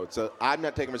foundation mode. So I'm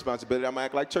not taking responsibility. I'm going to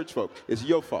act like church folk. It's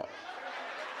your fault.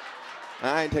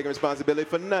 I ain't taking responsibility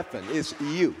for nothing. It's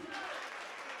you.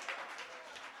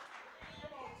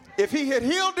 If he had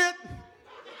healed it,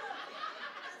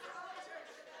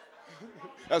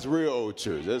 that's real old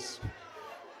church.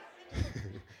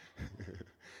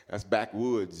 That's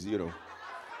backwoods, you know.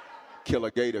 Kill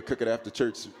a gator, cook it after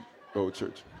church, old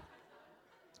church.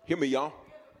 Hear me, y'all.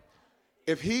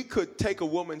 If he could take a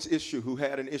woman's issue who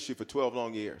had an issue for 12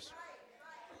 long years,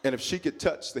 and if she could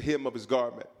touch the hem of his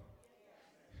garment,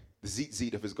 the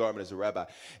zit of his garment as a rabbi,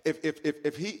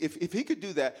 if he could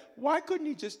do that, why couldn't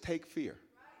he just take fear?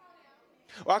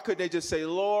 Why couldn't they just say,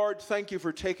 Lord, thank you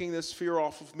for taking this fear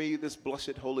off of me this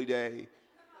blessed holy day.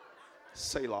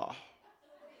 Selah.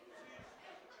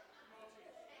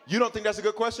 You don't think that's a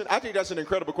good question? I think that's an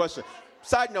incredible question.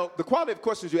 Side note, the quality of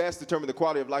questions you ask determine the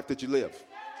quality of life that you live.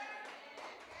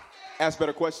 Ask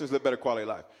better questions, live better quality of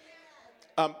life.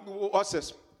 Watch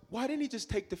this. Why didn't he just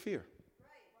take the fear?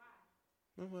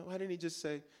 Why didn't he just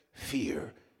say,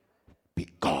 fear, be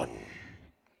gone.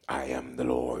 I am the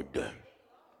Lord.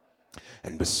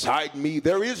 And beside me,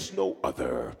 there is no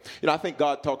other. You know, I think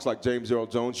God talks like James Earl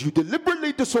Jones. You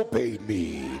deliberately disobeyed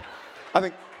me. I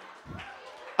think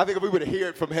if we were to hear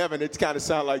it from heaven, it's kind of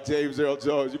sound like James Earl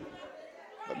Jones.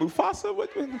 Mufasa?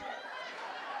 What in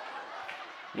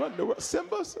the world?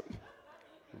 Simba?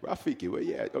 Rafiki, where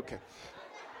you at? Okay.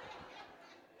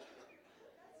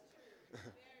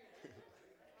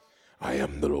 I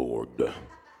am the Lord.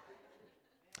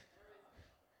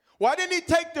 Why didn't he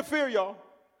take the fear, y'all?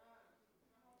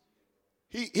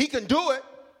 He can do it.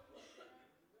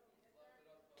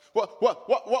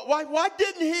 Why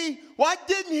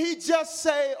didn't he just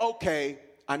say, okay,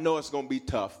 I know it's going to be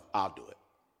tough. I'll do it.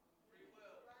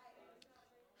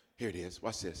 Here it is.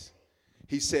 Watch this.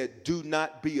 He said, do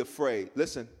not be afraid.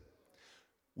 Listen,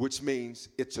 which means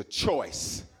it's a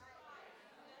choice,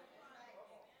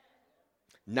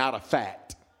 not a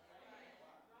fact.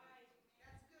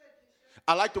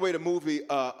 I like the way the movie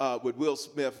with Will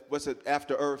Smith, what's it,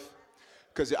 After Earth?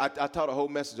 Because I taught a whole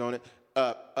message on it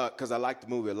because I like the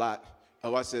movie a lot.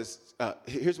 Watch this.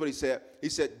 Here's what he said. He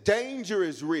said, danger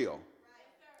is real.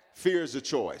 Fear is a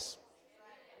choice.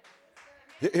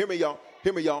 Hear me, y'all.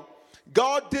 Hear me, y'all.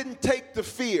 God didn't take the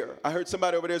fear. I heard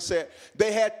somebody over there say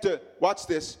they had to, watch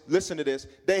this, listen to this.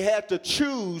 They had to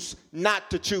choose not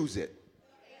to choose it.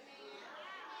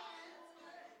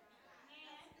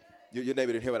 Your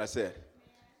neighbor didn't hear what I said.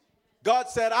 God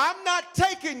said, I'm not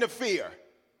taking the fear.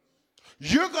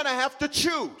 You're going to have to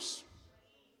choose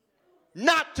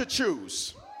not to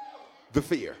choose the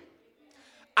fear.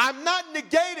 I'm not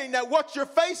negating that what you're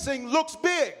facing looks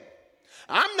big.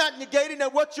 I'm not negating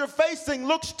that what you're facing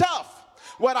looks tough.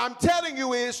 What I'm telling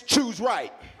you is choose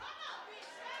right.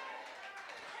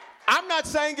 I'm not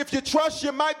saying if you trust,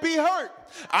 you might be hurt.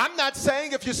 I'm not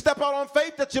saying if you step out on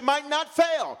faith that you might not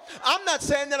fail. I'm not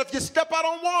saying that if you step out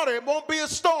on water, it won't be a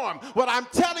storm. What I'm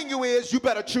telling you is you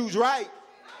better choose right.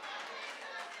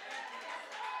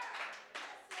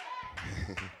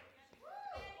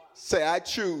 Say, I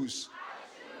choose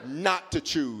not to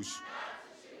choose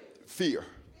fear.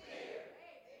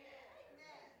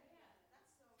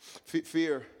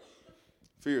 Fear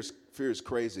is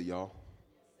crazy, y'all.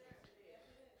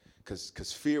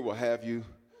 Because fear will have you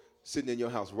sitting in your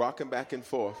house rocking back and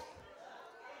forth,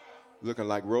 looking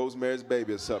like Rosemary's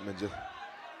Baby or something. And just,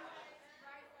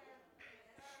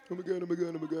 oh my God, oh my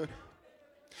God, oh my God.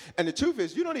 And the truth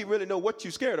is, you don't even really know what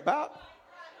you're scared about.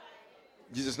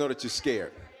 You just know that you're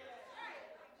scared.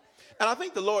 And I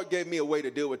think the Lord gave me a way to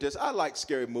deal with this. I like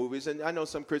scary movies, and I know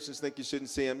some Christians think you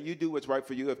shouldn't see them. You do what's right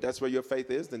for you. If that's where your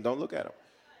faith is, then don't look at them.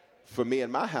 For me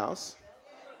and my house,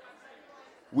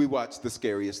 we watch the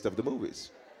scariest of the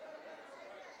movies.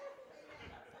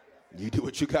 You do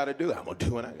what you got to do. I'm going to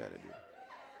do what I got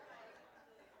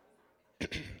to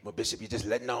do. Well, Bishop, you're just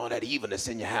letting all that evilness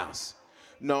in your house.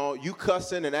 No, you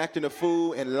cussing and acting a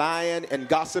fool and lying and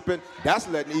gossiping, that's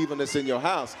letting evilness in your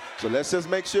house. So let's just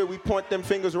make sure we point them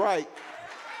fingers right.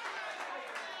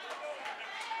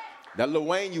 That Lil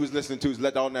Wayne you was listening to is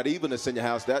letting all that evilness in your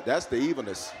house. That's the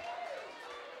evilness.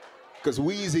 Because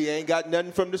Weezy ain't got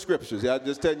nothing from the scriptures. I'm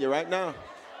just telling you right now.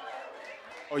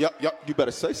 Oh, yup, you better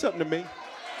say something to me.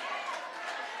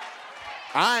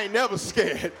 I ain't never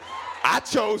scared. I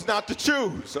chose not to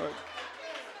choose.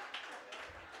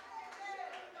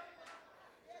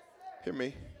 Hear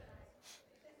me.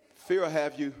 Fear will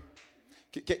have you.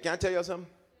 Can I tell you something?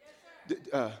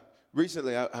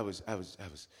 Recently, I was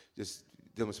just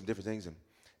dealing with some different things,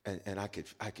 and I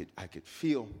could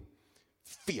feel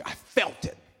fear. I felt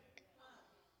it.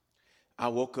 I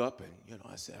woke up and,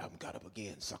 I said, I got up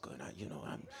again, sucker. And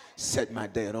I'm setting my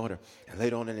day in order. And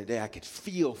later on in the day, I could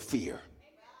feel fear.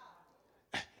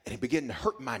 And it began to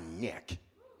hurt my neck.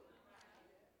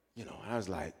 And I was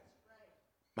like,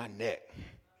 my neck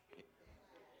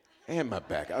and my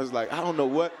back. I was like, I don't know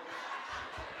what.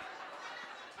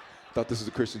 Thought this was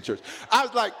a Christian church. I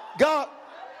was like, God,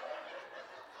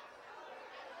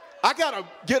 I got to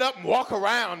get up and walk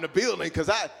around the building because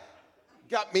I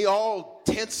got me all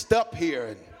tensed up here.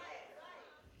 And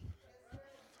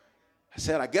I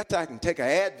said, I guess I can take an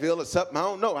Advil or something. I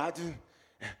don't know.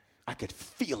 I could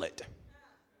feel it.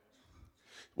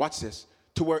 Watch this.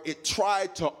 To where it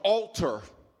tried to alter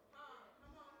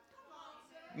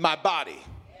my body.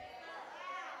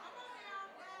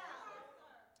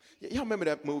 Y'all remember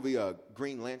that movie,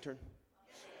 Green Lantern?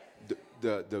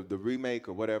 The remake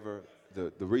or whatever,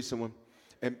 the recent one?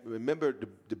 And remember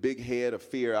the big head of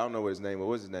fear? I don't know what his name was.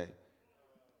 What's his name?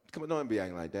 Come on, don't be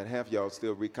acting like that. Half y'all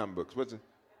still read comic books. What's it?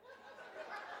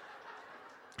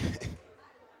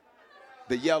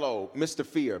 The yellow, Mr.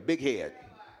 Fear, big head.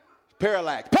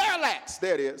 Parallax. Parallax!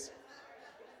 There it is.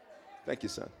 Thank you,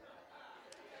 son.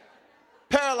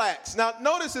 Parallax. Now,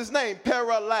 notice his name,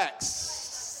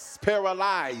 Parallax.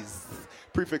 Paralyzed.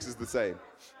 Prefix is the same.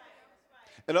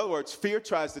 In other words, fear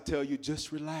tries to tell you,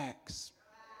 just relax.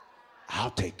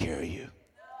 I'll take care of you.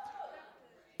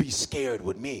 Be scared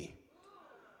with me.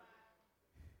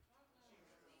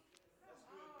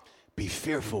 Be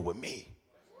fearful with me.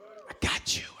 I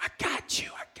got you. I got you.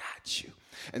 I got you.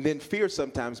 And then fear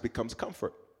sometimes becomes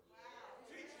comfort.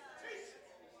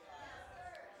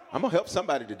 I'm going to help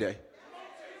somebody today.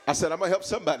 I said, I'm going to help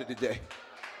somebody today.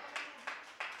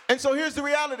 And so here's the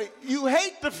reality. You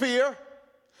hate the fear,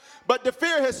 but the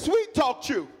fear has sweet talked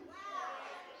you.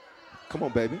 Come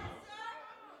on, baby.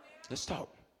 Let's talk.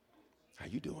 How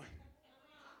you doing?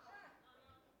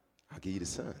 I'll give you the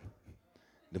sun,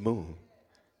 the moon,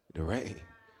 the rain,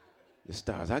 the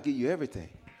stars. I'll give you everything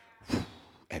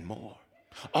and more.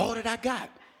 All that I got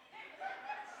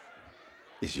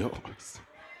is yours.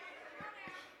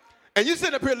 And you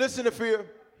sit up here listening to fear.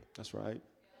 That's right.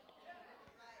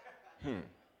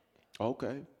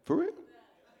 Okay. For real?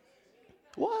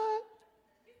 What?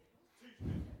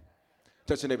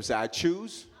 Touch your neighbor and say, I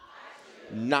choose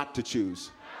not to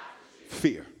choose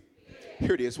fear.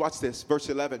 Here it is. Watch this. Verse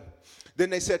 11. Then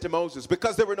they said to Moses,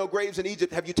 because there were no graves in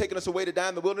Egypt, have you taken us away to die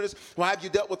in the wilderness? Why have you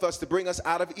dealt with us to bring us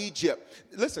out of Egypt?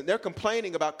 Listen, they're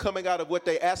complaining about coming out of what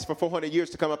they asked for 400 years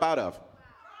to come up out of.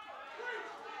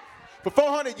 For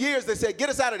 400 years, they said, get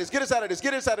us out of this, get us out of this,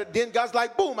 get us out of this. Then God's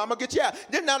like, boom, I'm going to get you out.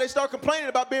 Then now they start complaining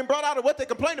about being brought out of what they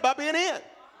complained about being in.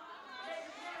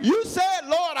 You said,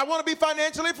 Lord, I want to be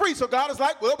financially free. So God is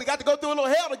like, well, we got to go through a little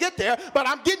hell to get there, but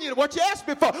I'm getting you what you asked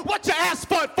me for. What you asked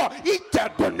for it for? Eat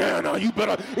that banana. You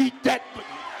better eat that.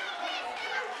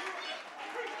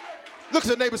 Look at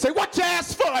the neighbor and say, what you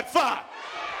asked for it for?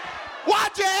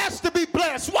 Why'd you ask to be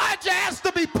blessed? Why'd you ask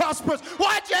to be prosperous?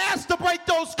 Why'd you ask to break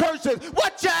those curses?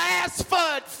 What you asked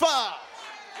for it for?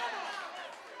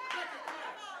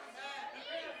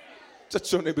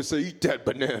 Touch your neighbor and say, eat that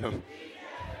banana.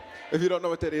 If you don't know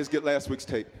what that is, get last week's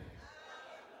tape.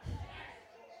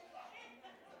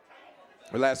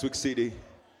 Or last week's CD.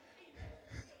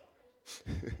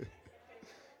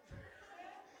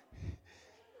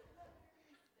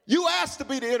 You asked to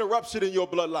be the interruption in your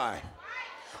bloodline.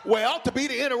 Well, to be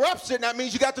the interruption, that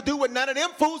means you got to do what none of them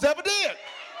fools ever did.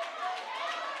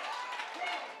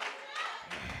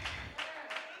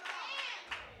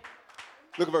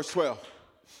 Look at verse 12.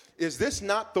 Is this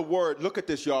not the word? Look at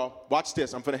this, y'all. Watch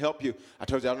this. I'm going to help you. I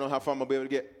told you I don't know how far I'm going to be able to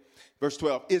get. Verse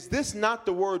 12. Is this not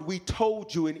the word we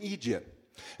told you in Egypt?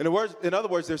 In other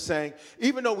words, they're saying,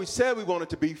 even though we said we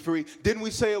wanted to be free, didn't we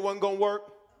say it wasn't going to work?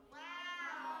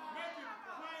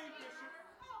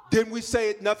 Didn't we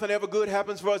say nothing ever good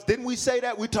happens for us? Didn't we say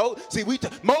that?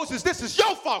 Moses, this is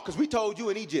your fault because we told you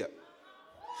in Egypt.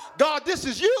 God, this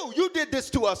is you. You did this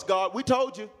to us, God. We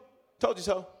told you. Told you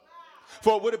so.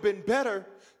 For it would have been better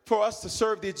for us to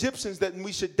serve the Egyptians than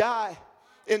we should die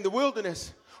in the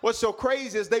wilderness. What's so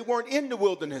crazy is they weren't in the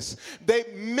wilderness. They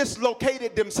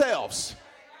mislocated themselves.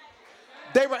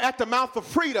 They were at the mouth of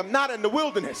freedom, not in the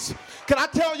wilderness. Can I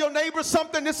tell your neighbor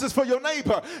something? This is for your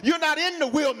neighbor. You're not in the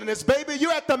wilderness, baby.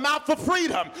 You're at the mouth of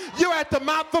freedom. You're at the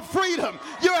mouth of freedom.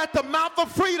 You're at the mouth of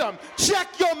freedom.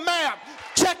 Check your map.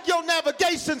 Check your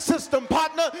navigation system,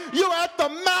 partner. You're at the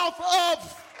mouth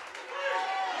of.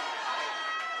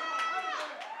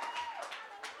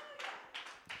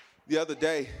 The other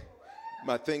day,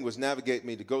 my thing was navigate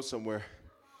me to go somewhere,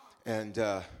 and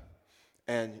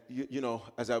you know,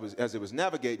 as it was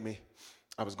navigating me,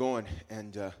 I was going,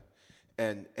 and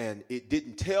it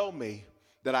didn't tell me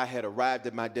that I had arrived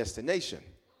at my destination.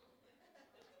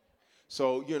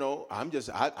 So, you know, I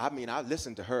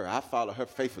listen to her. I follow her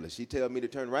faithfully. She tells me to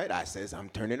turn right. I says, I'm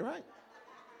turning right.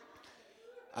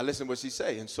 I listen to what she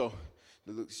say. And so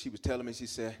she was telling me, she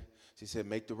said,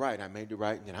 make the right. I made the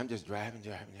right. And I'm just driving.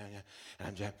 And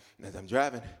I'm driving. And as I'm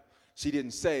driving, she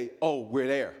didn't say, oh, we're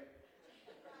there.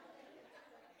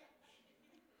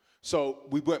 So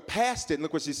we went past it, and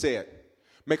look what she said.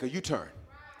 Make a U-turn.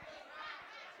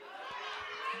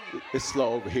 It's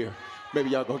slow over here.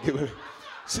 Maybe y'all gonna give it.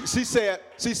 She said,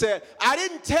 I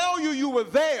didn't tell you were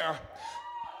there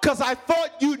because I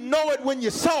thought you'd know it when you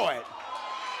saw it.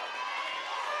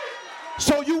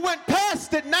 So you went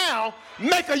past it now,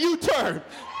 make a U-turn.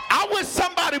 I wish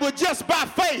somebody would just by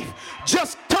faith,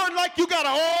 just turn like you got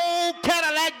an old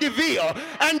Cadillac DeVille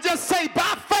and just say,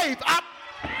 by faith, I'm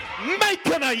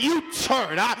making a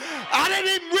U-turn. I didn't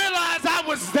even realize I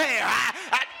was there.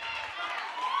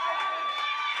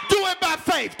 Do it by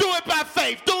faith. Do it by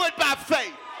faith. Do it by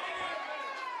faith.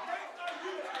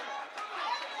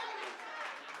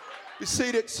 You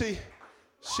see that?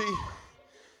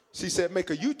 She said, make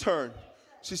a U-turn.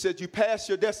 She said, you passed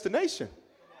your destination.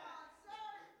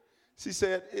 She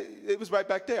said, it was right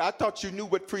back there. I thought you knew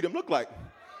what freedom looked like.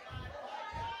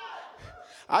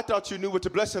 I thought you knew what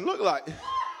the blessing looked like.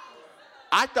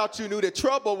 I thought you knew that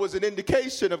trouble was an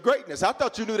indication of greatness. I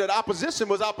thought you knew that opposition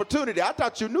was opportunity. I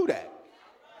thought you knew that.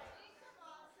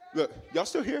 Look, y'all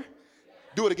still here?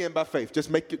 Do it again by faith.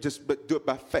 Just do it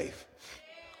by faith.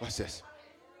 Watch this.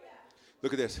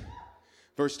 Look at this.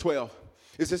 Verse 12.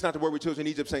 Is this not the word we chose in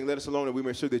Egypt, saying, let us alone and we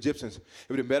may serve the Egyptians? It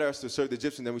would have been better us to serve the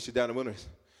Egyptians than we should die in the wilderness.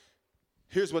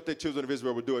 Here's what the children of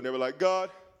Israel were doing. They were like, God,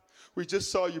 we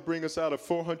just saw you bring us out of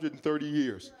 430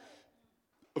 years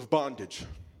of bondage.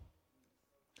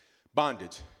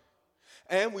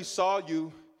 And we saw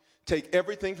you take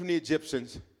everything from the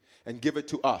Egyptians and give it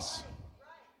to us.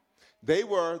 They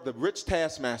were the rich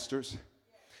taskmasters,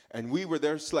 and we were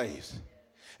their slaves.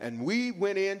 And we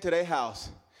went into their house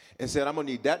and said, I'm going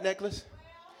to need that necklace.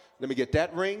 Let me get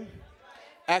that ring.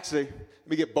 Actually, let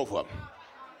me get both of them.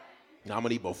 No, I'm going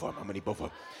to need both of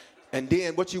them. And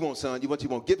then what you want, son? You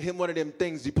want? Give him one of them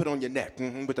things you put on your neck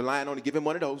with the lion on it. Give him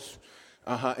one of those.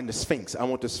 And the Sphinx. I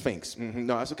want the Sphinx.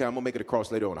 No, that's okay. I'm going to make it a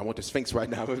cross later on. I want the Sphinx right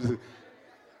now. The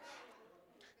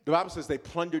Bible says they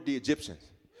plundered the Egyptians.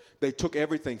 They took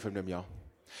everything from them, y'all.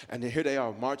 And then here they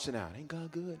are marching out. Ain't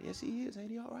God good? Yes, he is. Ain't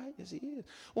he all right? Yes, he is.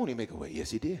 Won't he make a way? Yes,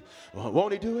 he did.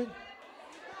 Won't he do it?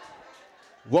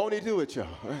 Won't he do it, y'all?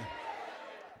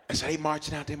 And so they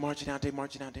marching out.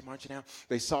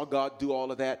 They saw God do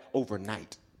all of that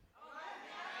overnight.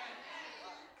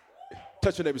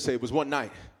 Touch your neighbor and say, it was one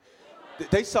night.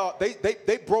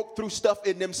 They broke through stuff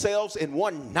in themselves in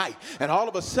one night. And all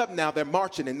of a sudden now they're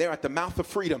marching and they're at the mouth of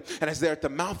freedom. And as they're at the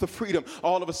mouth of freedom,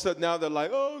 all of a sudden now they're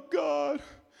like, oh God,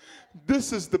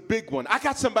 this is the big one. I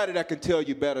got somebody that can tell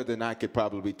you better than I could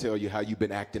probably tell you how you've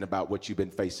been acting about what you've been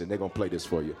facing. They're going to play this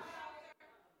for you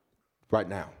right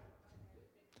now.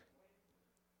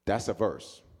 That's a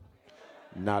verse,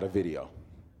 not a video.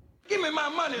 Give me my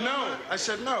money. No, I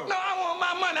said no. No, I want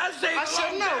my money. I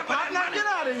said no. Pop, now get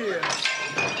out of here.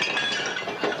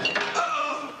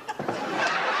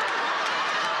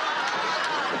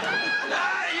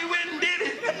 Nah, you went and did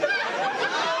it.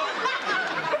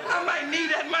 I might need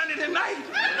that money tonight.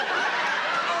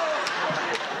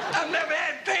 I've never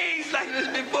had pains like this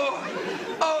before.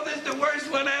 Oh, this is the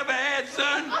worst one I ever had,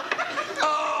 son.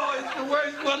 Oh, it's the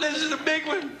worst one. This is the big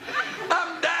one.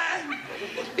 I'm dying.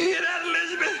 You hear that,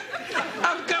 Elizabeth?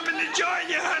 I'm coming to join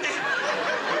you, honey.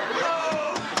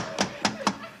 Oh.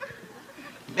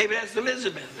 Maybe that's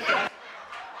Elizabeth.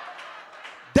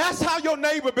 That's how your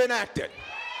neighbor been acting.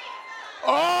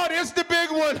 Oh, this the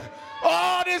big one.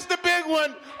 Oh, this the big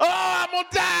one. Oh, I'm going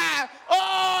to die.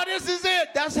 Oh, this is it.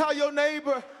 That's how your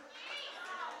neighbor.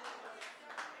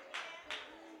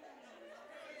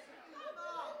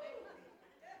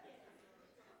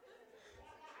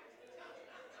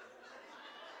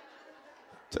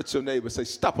 Touch your neighbor, say,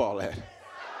 stop all that.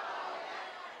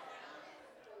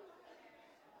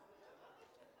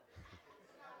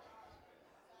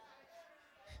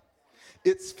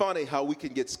 It's funny how we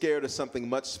can get scared of something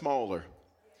much smaller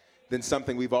than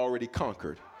something we've already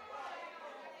conquered.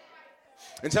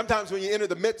 And sometimes when you enter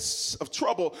the midst of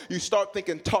trouble, you start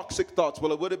thinking toxic thoughts.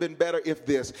 Well, it would have been better if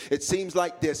this. It seems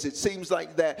like this. It seems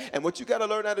like that. And what you got to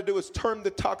learn how to do is turn the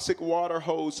toxic water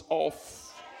hose off.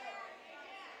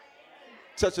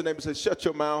 Touch your neighbor and say, shut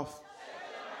your mouth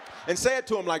And say it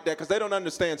to them like that because they don't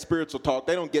understand spiritual talk.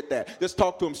 They don't get that. Just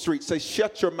talk to them straight. Say,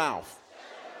 shut your mouth.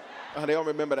 Oh, they don't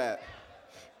remember that.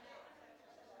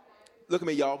 Look at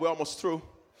me, y'all. We're almost through.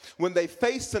 When they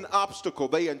faced an obstacle,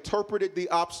 they interpreted the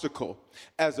obstacle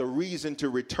as a reason to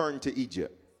return to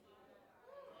Egypt.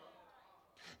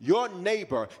 Your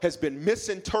neighbor has been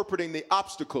misinterpreting the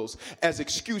obstacles as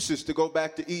excuses to go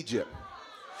back to Egypt.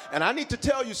 And I need to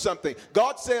tell you something.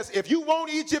 God says, if you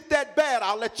want Egypt that bad,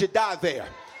 I'll let you die there.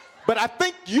 But I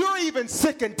think you're even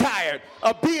sick and tired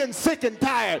of being sick and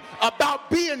tired about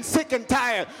being sick and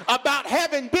tired about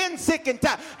having been sick and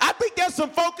tired. I think there's some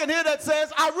folk in here that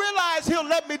says, I realize he'll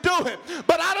let me do it,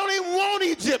 but I don't even want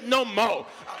Egypt no more.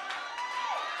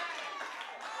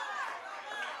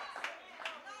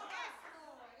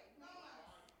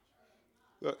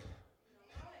 Look,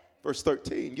 verse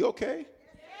 13, you okay?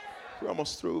 We're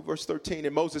almost through. Verse 13,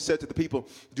 and Moses said to the people,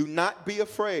 do not be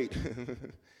afraid.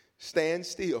 Stand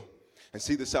still and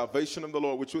see the salvation of the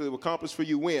Lord, which will accomplish for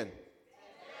you when?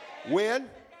 When?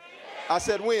 I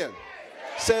said when.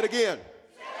 Say it again.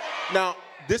 Now,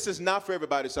 this is not for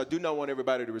everybody, so I do not want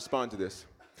everybody to respond to this.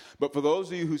 But for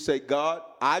those of you who say, God,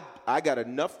 I got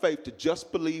enough faith to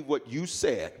just believe what you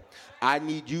said, I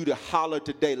need you to holler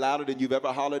today louder than you've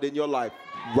ever hollered in your life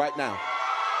right now.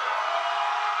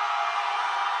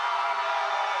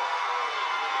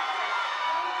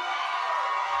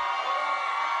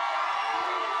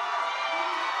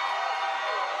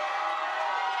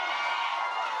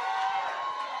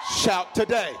 Shout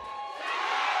today.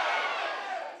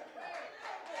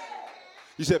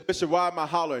 You said, Bishop, why am I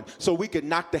hollering? So we can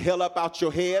knock the hell up out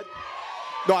your head?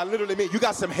 No, I literally mean you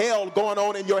got some hell going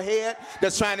on in your head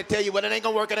that's trying to tell you, well, it ain't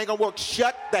going to work, it ain't going to work.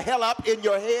 Shut the hell up in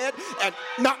your head and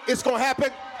no, it's going to happen.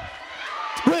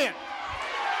 When?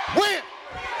 When?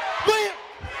 When?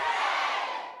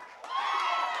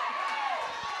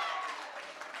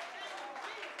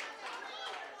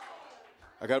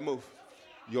 I got to move.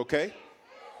 You okay?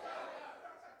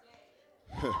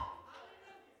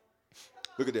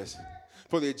 Look at this.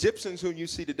 For the Egyptians whom you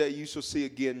see today, you shall see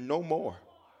again no more.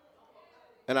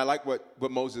 And I like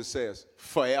what Moses says,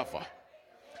 forever.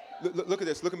 Look at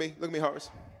this. Look at me. Look at me,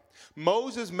 Horace.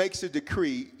 Moses makes a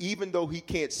decree even though he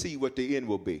can't see what the end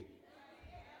will be.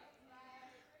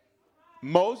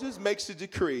 Moses makes a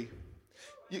decree.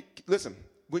 Listen,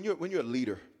 when you're a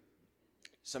leader,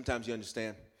 sometimes you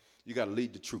understand you got to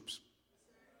lead the troops.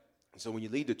 So when you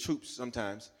lead the troops,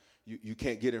 sometimes you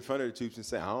can't get in front of the troops and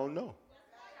say, I don't know.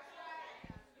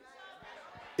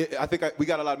 I think we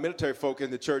got a lot of military folk in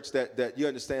the church that you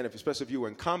understand, especially if you were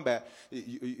in combat,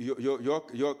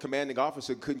 your commanding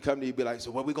officer couldn't come to you and be like, so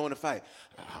what are we going to fight?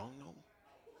 I don't know.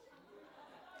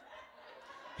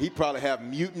 He'd probably have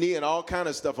mutiny and all kind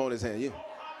of stuff on his hand. Yeah.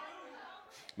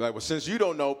 Like, well, since you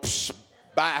don't know,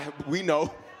 bye, we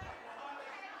know.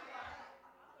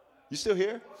 You still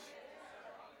here?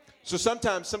 So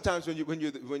sometimes when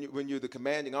you're the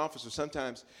commanding officer,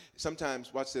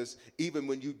 sometimes watch this. Even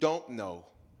when you don't know,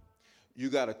 you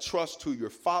got to trust who you're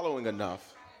following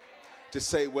enough to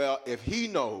say, well, if he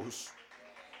knows,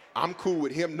 I'm cool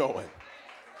with him knowing,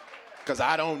 because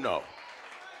I don't know.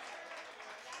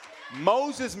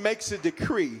 Moses makes a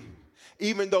decree,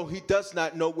 even though he does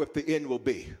not know what the end will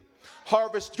be.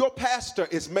 Harvest, your pastor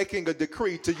is making a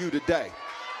decree to you today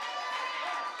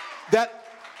that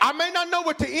I may not know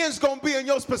what the end's going to be in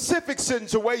your specific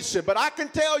situation, but I can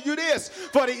tell you this,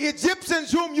 for the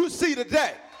Egyptians whom you see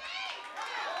today,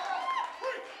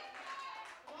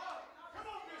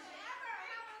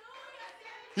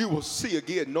 you will see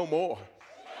again no more.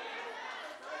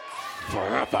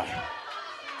 Forever.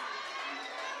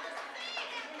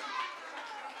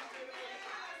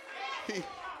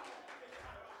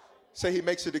 He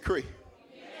makes a decree.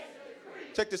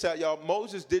 Check this out, y'all.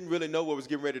 Moses didn't really know what was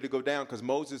getting ready to go down because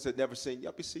Moses had never seen.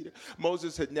 Y'all be seated.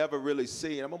 Moses had never really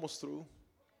seen. I'm almost through.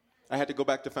 I had to go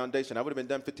back to foundation. I would have been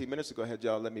done 15 minutes ago had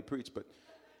y'all let me preach, but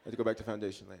I had to go back to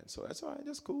foundation land. So that's all right.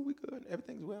 That's cool. We good.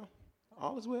 Everything's well.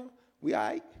 All is well. We all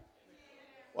right.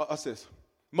 Well, what's this?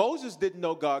 Moses didn't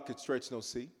know God could stretch no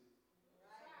sea.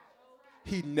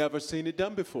 He'd never seen it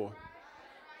done before.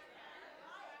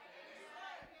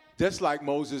 Just like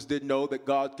Moses didn't know that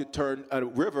God could turn a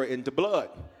river into blood,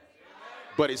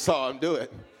 but he saw him do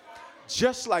it.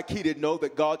 Just like he didn't know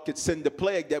that God could send a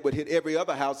plague that would hit every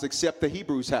other house except the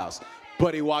Hebrew's house,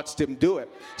 but he watched him do it.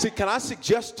 See, can I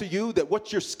suggest to you that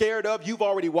what you're scared of, you've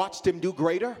already watched him do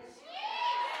greater?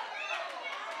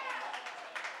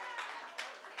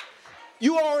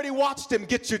 You already watched him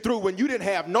get you through when you didn't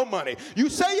have no money. You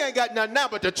say you ain't got nothing now,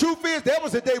 but the truth is there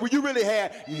was a day where you really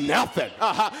had nothing.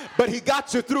 But he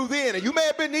got you through then. And you may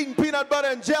have been eating peanut butter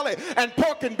and jelly and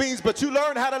pork and beans, but you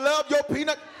learned how to love your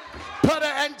peanut butter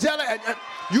and jelly. And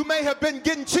you may have been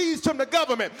getting cheese from the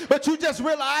government, but you just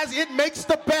realize it makes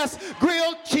the best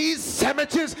grilled cheese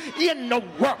sandwiches in the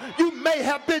world. You may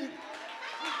have been...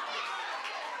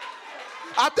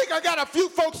 I think I got a few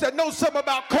folks that know something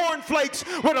about cornflakes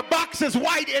where the box is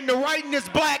white and the writing is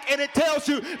black and it tells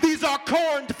you these are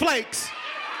corn flakes.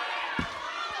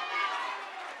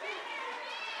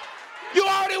 You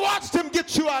already watched him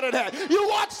get you out of that. You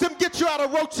watched him get you out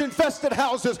of roach-infested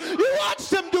houses. You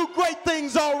watched him do great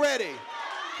things already.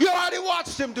 You already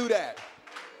watched him do that.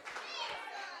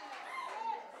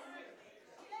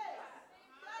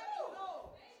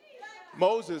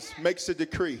 Moses makes a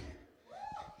decree.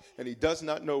 And he does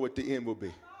not know what the end will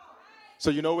be. So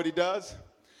you know what he does?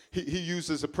 He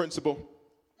uses a principle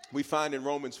we find in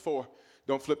Romans 4.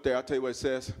 Don't flip there. I'll tell you what it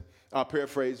says. I'll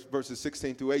paraphrase verses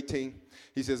 16 through 18.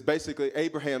 He says, basically,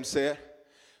 Abraham said,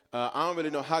 I don't really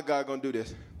know how God going to do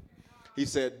this. He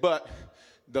said, but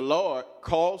the Lord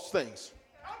calls things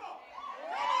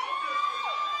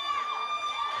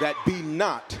that be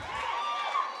not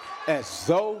as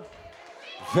though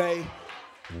they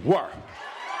were.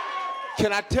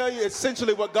 Can I tell you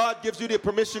essentially what God gives you the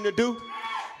permission to do?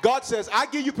 God says, I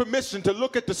give you permission to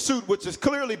look at the suit, which is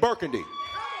clearly burgundy.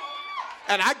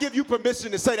 And I give you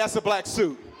permission to say that's a black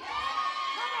suit.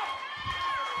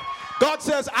 God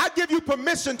says, I give you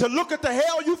permission to look at the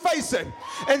hell you facing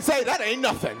and say, that ain't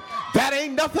nothing. That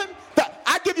ain't nothing.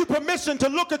 I give you permission to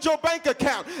look at your bank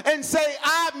account and say,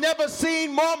 I've never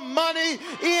seen more money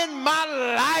in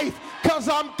my life because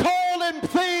I'm calling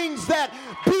things that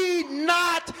be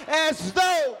not as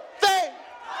though they.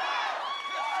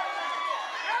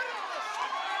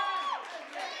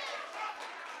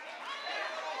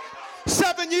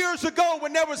 7 years ago,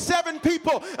 when there were 7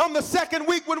 people on the second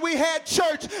week when we had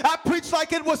church, I preached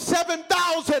like it was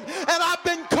 7,000, and I've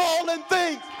been calling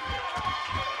things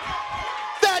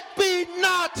that be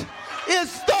not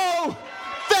as though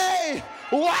they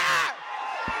were.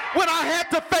 When I had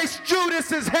to face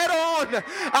Judas's head on,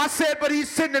 I said, but he's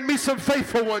sending me some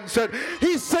faithful ones, and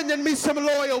he's sending me some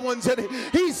loyal ones, and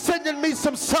he's sending me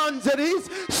some sons, and he's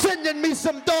sending me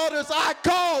some daughters. I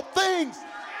call things.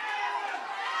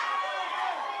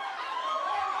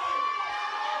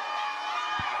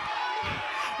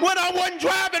 When I wasn't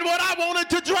driving what I wanted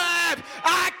to drive,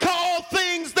 I called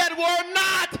things that were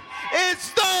not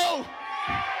as though.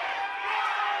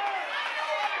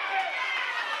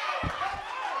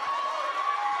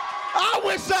 I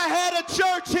wish I had a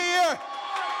church here.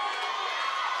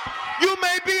 You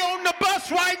may be on the bus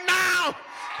right now,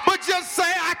 but just say,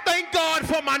 I thank God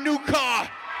for my new car.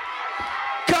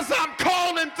 Because I'm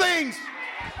calling things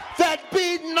that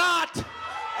be not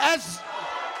as.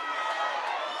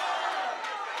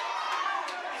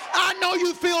 I know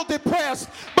you feel depressed,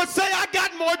 but say, I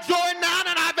got more joy now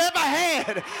than I've ever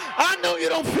had. I know you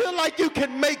don't feel like you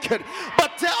can make it,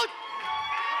 but tell.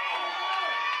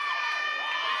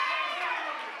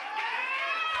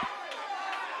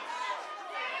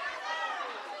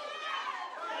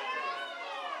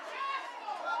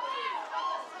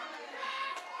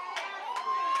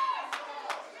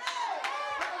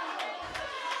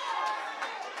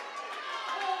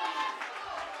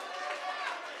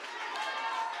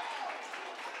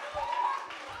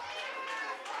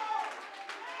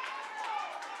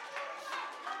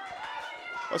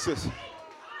 What's this?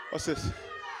 What's this?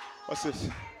 What's this?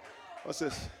 What's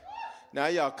this? Now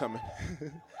y'all coming.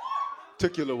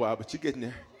 Took you a little while, but you're getting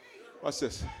there. What's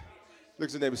this? Look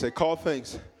at the neighbor and say, call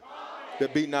things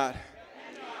that be not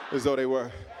as though they were.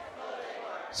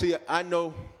 See, I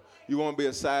know you want to be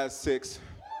a size 6.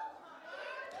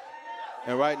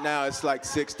 And right now it's like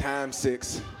 6 times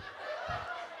 6.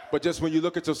 But just when you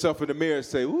look at yourself in the mirror and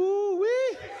say, ooh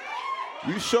wee,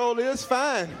 you sure is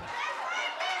fine.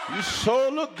 You sure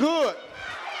look good.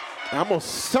 I'm going to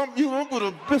stump you up with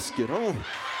a biscuit. I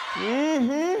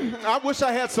wish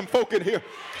I had some folk in here.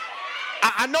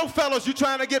 I know, fellas, you're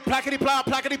trying to get plackety-plow,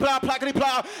 plackety-plow,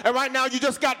 plackety-plow, and right now you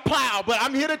just got plow. But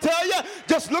I'm here to tell you,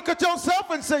 just look at yourself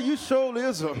and say, you sure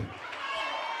is a.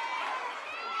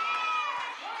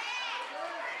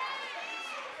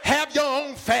 Have your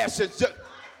own fashions.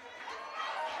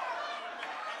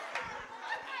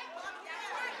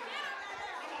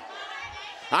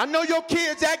 I know your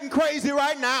kids acting crazy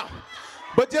right now,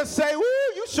 but just say, woo,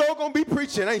 you sure gonna be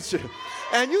preaching, ain't you?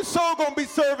 And you sure gonna be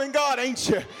serving God, ain't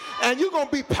you? And you gonna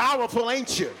be powerful,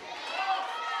 ain't you?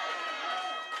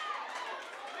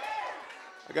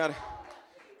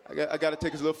 I I got to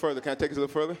take us a little further. Can I take us a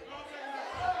little further?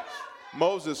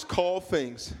 Moses called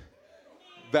things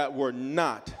that were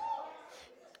not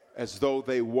as though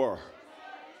they were.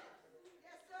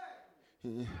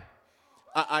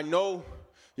 I know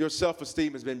your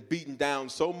self-esteem has been beaten down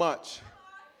so much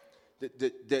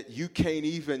that you can't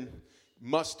even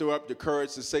muster up the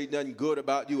courage to say nothing good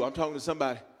about you. I'm talking to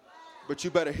somebody. But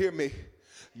you better hear me.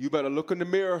 You better look in the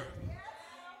mirror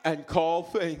and call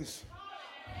things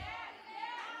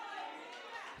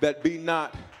that be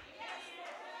not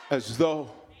as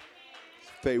though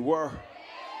they were.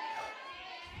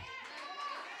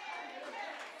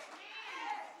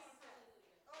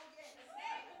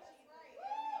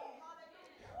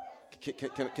 Can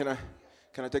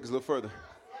I take us a little further?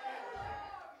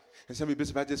 And some of you,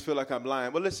 Bishop, I just feel like I'm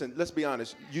lying. Well, listen, let's be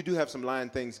honest. You do have some lying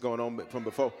things going on from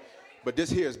before. But this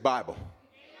here is Bible.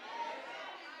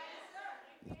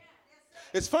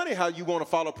 It's funny how you want to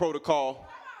follow protocol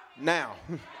now.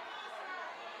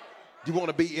 You want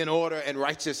to be in order and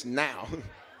righteous now.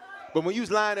 But when you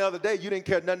was lying the other day, you didn't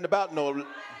care nothing about no.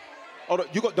 Oh,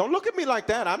 don't look at me like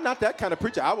that. I'm not that kind of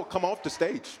preacher. I will come off the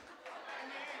stage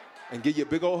and give you a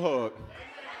big old hug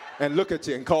and look at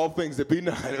you and call things that be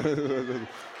not.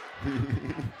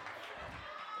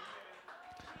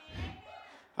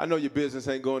 I know your business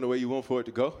ain't going the way you want for it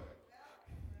to go.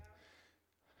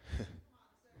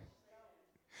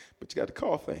 But you got to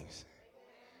call things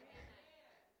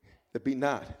that be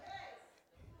not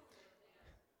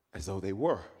as though they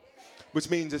were.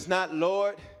 Which means it's not,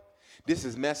 Lord, this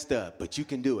is messed up, but you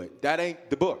can do it. That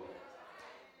ain't the book.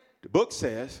 The book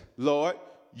says, Lord,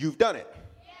 you've done it.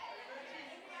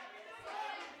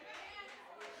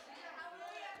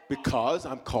 Because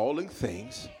I'm calling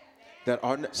things that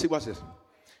are not. See, watch this.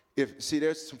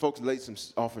 There's some folks laid some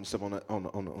offering stuff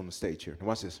on the stage here. Now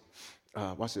watch this.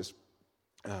 Watch this.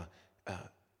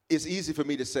 It's easy for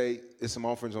me to say there's some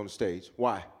offerings on the stage.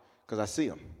 Why? Because I see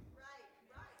them.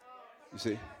 You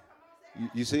see?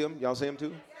 You see them? Y'all see them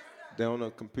too? They're on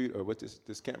a computer or with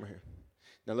this camera here.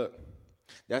 Now look,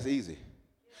 that's easy.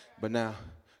 But now,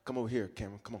 come over here,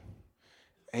 camera. Come on.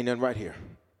 Ain't nothing right here.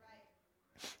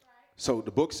 So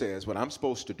the book says what I'm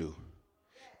supposed to do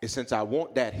is, since I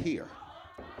want that here,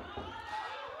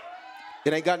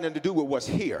 it ain't got nothing to do with what's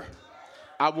here.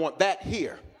 I want that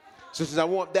here. So since I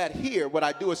want that here, what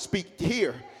I do is speak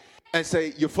here and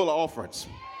say, you're full of offerings.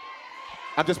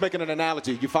 I'm just making an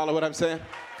analogy. You follow what I'm saying?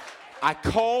 I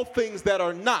call things that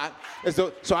are not.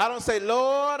 So I don't say,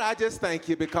 Lord, I just thank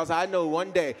you because I know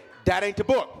one day that ain't the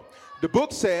book. The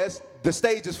book says the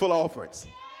stage is full of offerings.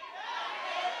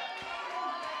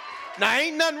 Now,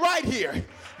 ain't nothing right here,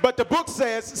 but the book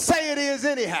says, say it is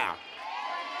anyhow.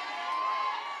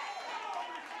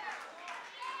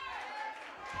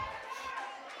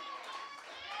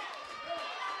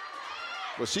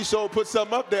 Well, she sure put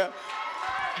something up there.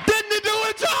 Didn't he do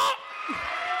it, y'all?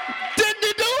 Didn't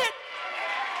he do it?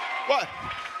 What?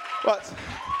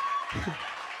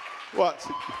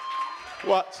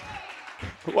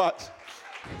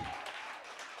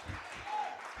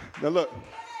 Now look.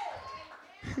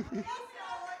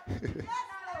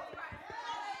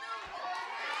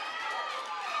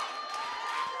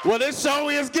 Well, this show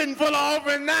is getting full of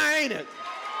offering now, ain't it?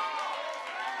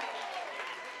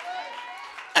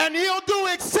 And he'll do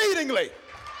exceedingly,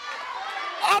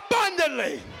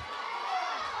 abundantly.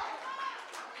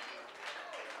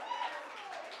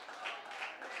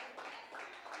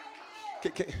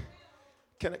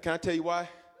 Can I tell you why?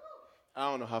 I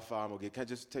don't know how far I'm going to get. Can I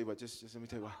just tell you what? Just let me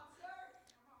tell you why.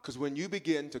 Because when you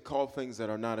begin to call things that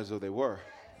are not as though they were,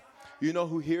 you know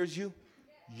who hears you?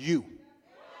 You.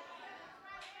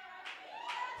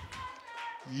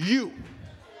 You.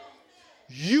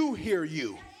 You hear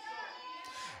you.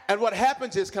 And what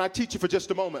happens is, can I teach you for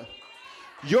just a moment?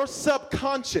 Your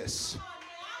subconscious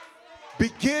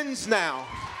begins now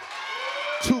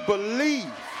to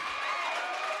believe.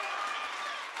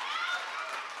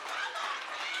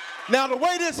 Now, the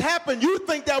way this happened, you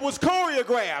think that was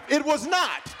choreographed. It was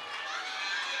not.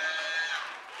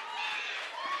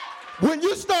 When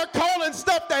you start calling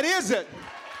stuff that isn't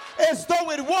as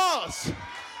though it was,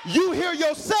 you hear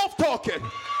yourself talking.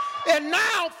 And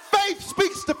now faith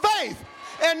speaks to faith.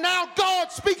 And now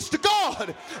God speaks to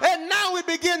God. And now it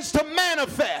begins to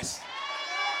manifest.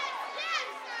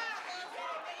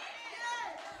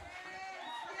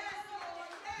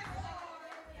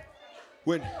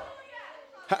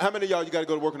 How many of y'all, you got to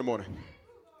go to work in the morning?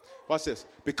 Watch this.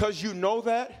 Because you know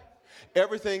that,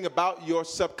 everything about your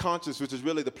subconscious, which is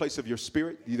really the place of your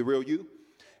spirit, the real you,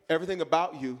 everything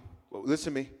about you, well,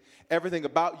 listen to me, everything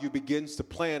about you begins to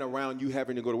plan around you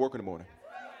having to go to work in the morning.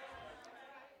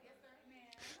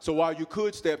 So while you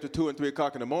could stay up to 2 and 3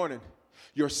 o'clock in the morning,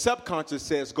 your subconscious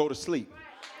says go to sleep.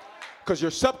 Because your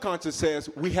subconscious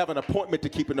says we have an appointment to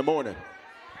keep in the morning.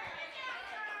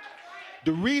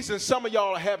 The reason some of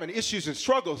y'all are having issues and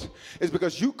struggles is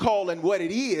because you calling what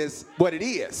it is, but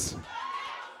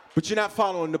you're not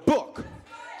following the book.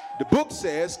 The book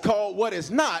says call what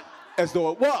is not as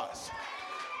though it was.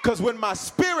 Because when my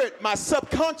spirit, my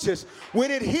subconscious, when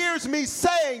it hears me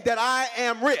saying that I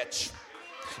am rich,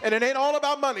 and it ain't all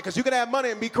about money, because you can have money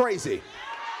and be crazy.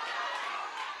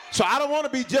 So I don't want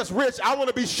to be just rich. I want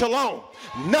to be shalom.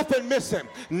 Nothing missing,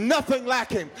 nothing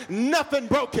lacking, nothing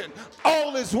broken.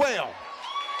 All is well.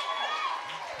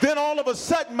 Then all of a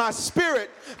sudden my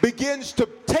spirit begins to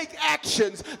take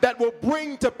actions that will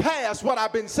bring to pass what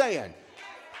I've been saying.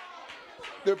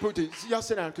 Y'all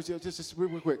sit down, because just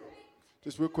real quick.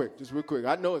 Just real quick.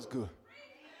 I know it's good.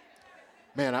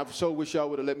 Man, I so wish y'all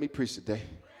would have let me preach today.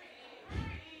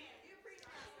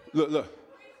 Look.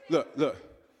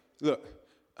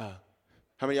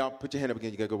 How many of y'all put your hand up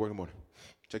again? You got to go work in the morning.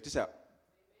 Check this out.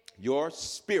 Your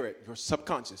spirit, your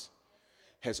subconscious,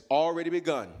 has already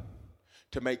begun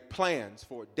to make plans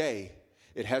for a day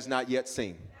it has not yet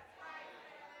seen.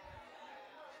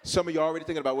 Some of you are already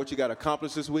thinking about what you got to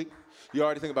accomplish this week. You're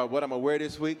already thinking about what I'm going to wear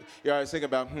this week. You're already thinking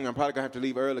about, I'm probably going to have to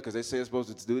leave early because they say I'm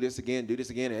supposed to do this again.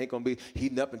 It ain't going to be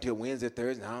heating up until Wednesday,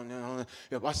 Thursday. No.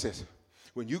 Watch this.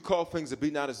 When you call things to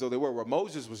be not as though they were, what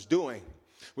Moses was doing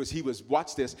was he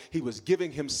was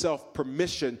giving himself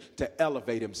permission to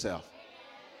elevate himself.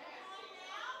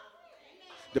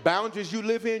 The boundaries you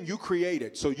live in, you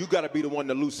created, so you got to be the one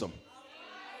to loose them.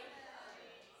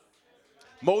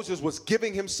 Moses was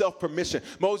giving himself permission.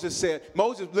 Moses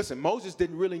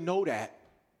didn't really know that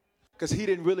because he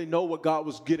didn't really know what God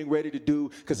was getting ready to do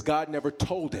because God never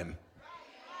told him.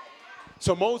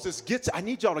 So Moses I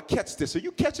need y'all to catch this. Are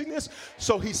you catching this?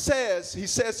 So he says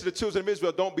to the children of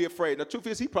Israel, don't be afraid. Now, the truth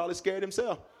is, he probably scared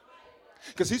himself.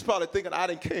 Because he's probably thinking, I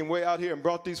done came way out here and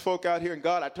brought these folk out here, and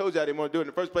God, I told you I didn't want to do it in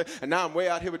the first place, and now I'm way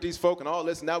out here with these folk and all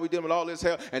this, and now we're dealing with all this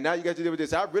hell, and now you got to deal with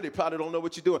this. I really probably don't know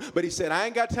what you're doing. But he said, I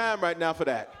ain't got time right now for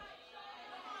that.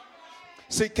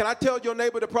 See, can I tell your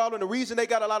neighbor the problem? The reason they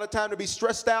got a lot of time to be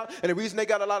stressed out and the reason they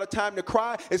got a lot of time to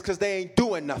cry is because they ain't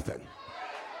doing nothing.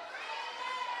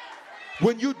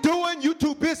 When you doing, you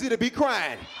too busy to be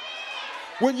crying.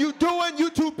 When you doing, you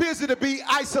too busy to be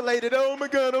isolated. Oh my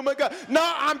God. No,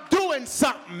 I'm doing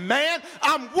something, man.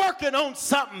 I'm working on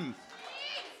something.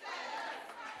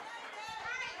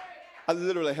 I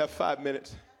literally have 5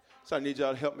 minutes, so I need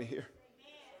y'all to help me here.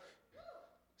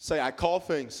 Say, I call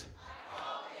things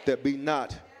that be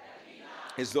not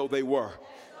as though they were.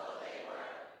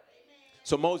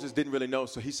 So Moses didn't really know,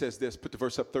 so he says this. Put the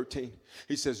verse up, 13.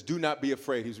 He says, do not be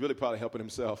afraid. He's really probably helping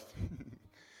himself.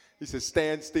 He says,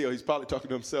 stand still. He's probably talking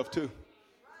to himself too.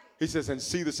 He says, and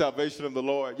see the salvation of the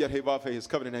Lord, yet Yehovah, his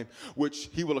covenant name, which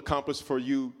he will accomplish for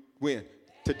you when?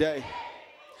 Today.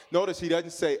 Notice he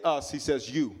doesn't say us, he says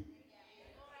you.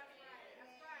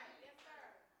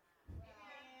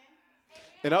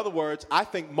 In other words, I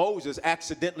think Moses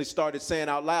accidentally started saying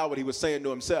out loud what he was saying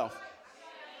to himself.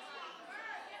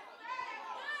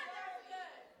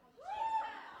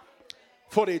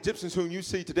 For the Egyptians whom you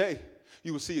see today,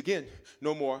 you will see again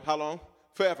no more. How long?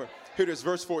 Forever. Here it is,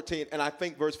 verse 14. And I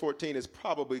think verse 14 is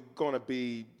probably going to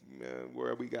be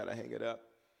where we got to hang it up.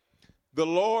 The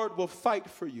Lord will fight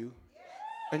for you,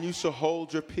 and you shall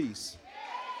hold your peace.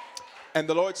 And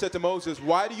the Lord said to Moses,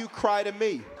 why do you cry to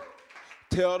me?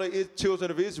 Tell the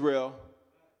children of Israel,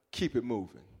 keep it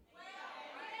moving.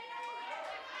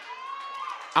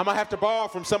 I'm going to have to borrow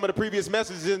from some of the previous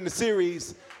messages in the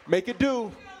series. Make it do.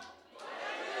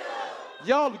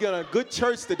 Y'all got a good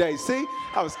church today. See?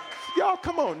 Y'all,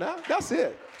 come on now. That's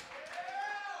it.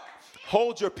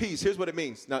 Hold your peace. Here's what it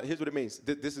means. Now, here's what it means.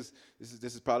 This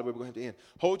is probably where we're going to have to end.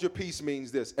 Hold your peace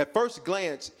means this. At first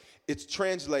glance, it's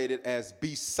translated as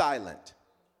be silent.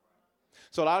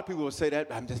 So a lot of people will say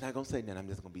that. I'm just not going to say that. I'm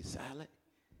just going to be silent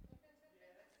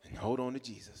and hold on to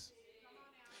Jesus.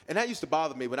 And that used to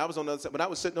bother me when I was on the other side. When I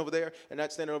was sitting over there and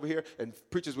not standing over here, and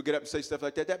preachers would get up and say stuff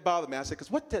like that. That bothered me. I said, because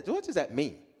what does that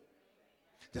mean?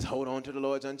 Just hold on to the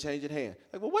Lord's unchanging hand.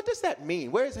 Like, well, what does that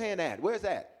mean? Where's his hand at? Where's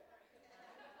that?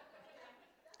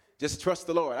 Just trust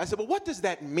the Lord. I said, well, what does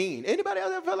that mean? Anybody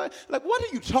else ever felt like, what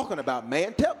are you talking about,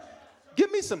 man?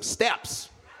 Give me some steps.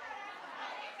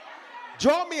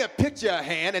 Draw me a picture of a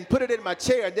hand and put it in my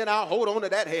chair, and then I'll hold on to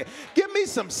that hand. Give me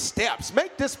some steps.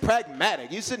 Make this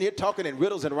pragmatic. You sitting here talking in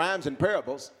riddles and rhymes and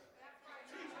parables.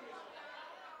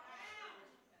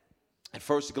 At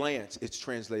first glance, it's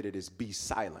translated as be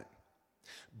silent.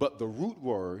 But the root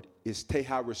word is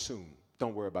teharesum.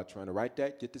 Don't worry about trying to write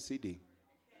that. Get the CD.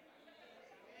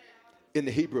 in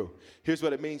the Hebrew. Here's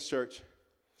what it means, church.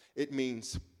 It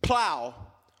means plow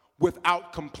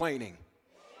without complaining.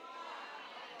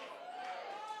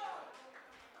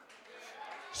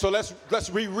 So let's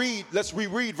reread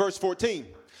verse 14.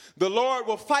 The Lord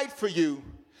will fight for you,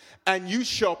 and you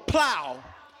shall plow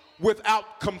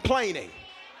without complaining.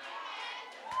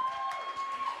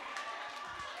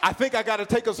 I think I got to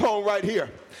take us home right here.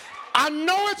 I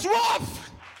know it's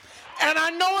rough, and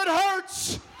I know it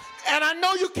hurts, and I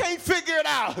know you can't figure it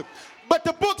out. But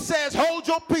the book says, hold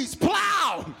your peace,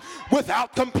 plow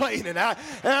without complaining.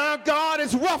 God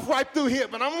is rough right through here,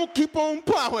 but I'm going to keep on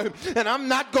plowing, and I'm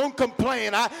not going to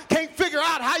complain. I can't figure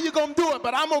out how you're going to do it,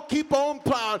 but I'm going to keep on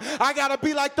plowing. I got to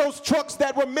be like those trucks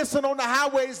that were missing on the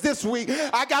highways this week.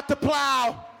 I got to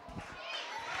plow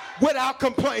without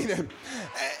complaining.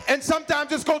 And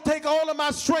sometimes it's going to take all of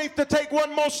my strength to take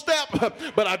one more step,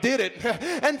 but I did it.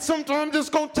 And sometimes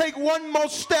it's going to take one more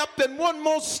step and one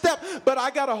more step, but I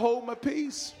got to hold my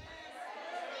peace.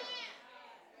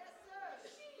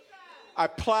 I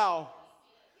plow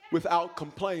without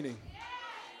complaining.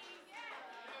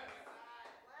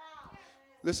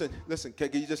 Listen, can I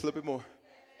give you just a little bit more?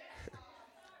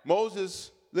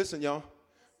 Moses, listen, y'all.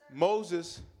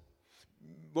 Moses,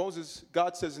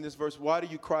 God says in this verse, why do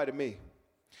you cry to me?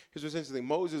 Here's what's interesting.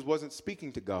 Moses wasn't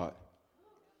speaking to God.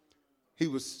 He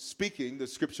was speaking. The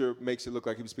scripture makes it look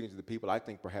like he was speaking to the people. I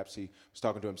think perhaps he was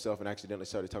talking to himself and accidentally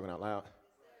started talking out loud.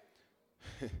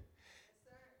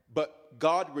 But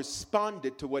God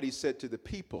responded to what he said to the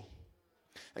people.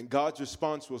 And God's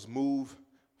response was move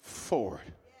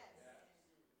forward.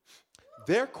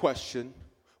 Their question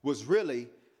was really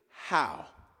how?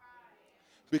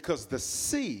 Because the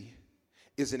sea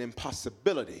is an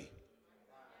impossibility.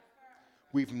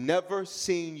 We've never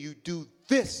seen you do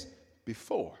this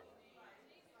before.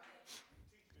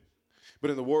 But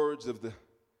in the words of the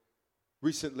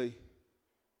recently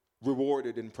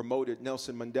rewarded and promoted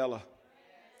Nelson Mandela,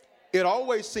 it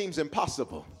always seems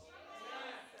impossible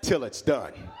till it's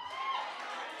done.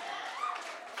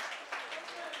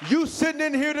 You sitting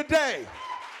in here today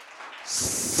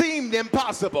seemed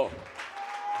impossible,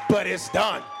 but it's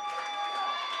done.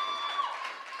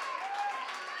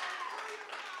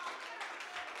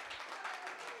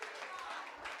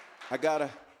 I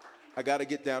gotta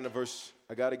get down to verse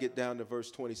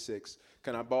 26.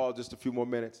 Can I borrow just a few more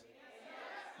minutes?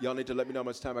 Y'all need to let me know how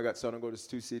much time I got so I don't go to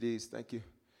 2 CDs. Thank you.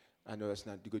 I know that's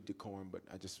not good decorum, but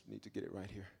I just need to get it right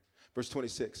here. Verse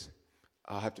 26.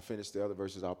 I'll have to finish the other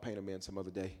verses. I'll paint them in some other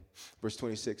day. Verse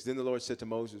 26. Then the Lord said to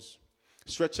Moses,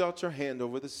 stretch out your hand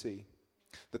over the sea,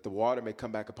 that the water may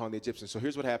come back upon the Egyptians. So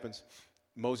here's what happens.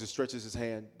 Moses stretches his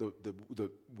hand.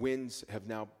 The winds have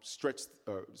now stretched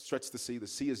the sea. The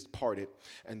sea is parted,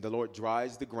 and the Lord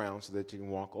dries the ground so that you can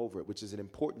walk over it, which is an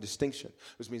important distinction.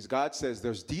 Which means God says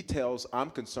there's details I'm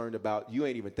concerned about you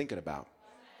ain't even thinking about.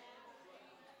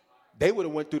 They would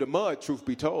have went through the mud, truth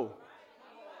be told.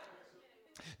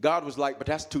 God was like, but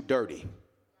that's too dirty.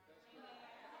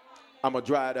 I'm going to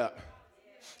dry it up.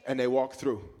 And they walk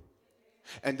through.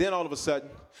 And then all of a sudden,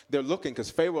 they're looking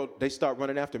because Pharaoh, they start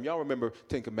running after him. Y'all remember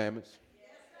 10 Commandments?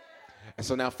 And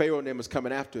so now Pharaoh and them is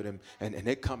coming after them, and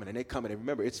they're coming, and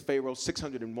remember, it's Pharaoh,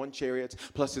 601 chariots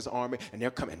plus his army, and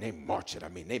they're coming, and they marching. I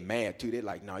mean, they mad too. They're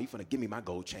like, no, you finna give me my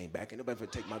gold chain back. Ain't nobody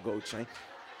finna take my gold chain.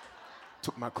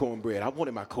 Took my cornbread. I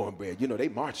wanted my cornbread. You know, they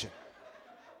marching.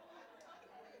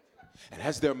 And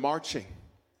as they're marching,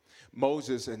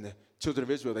 Moses and the children of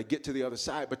Israel, they get to the other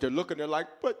side, but they're looking, they're like,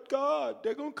 but God,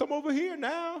 they're going to come over here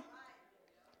now.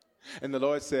 And the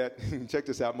Lord said, check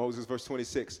this out, Moses, verse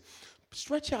 26,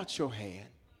 stretch out your hand,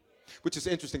 which is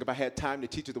interesting. If I had time to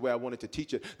teach it the way I wanted to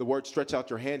teach it, the word stretch out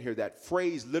your hand here, that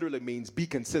phrase literally means be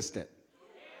consistent.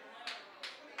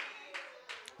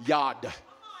 Yad,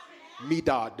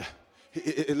 midad.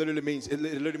 It literally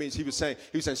means he was saying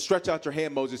stretch out your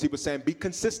hand, Moses. He was saying be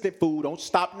consistent, fool. Don't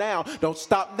stop now. Don't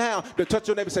touch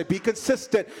your neighbor and say be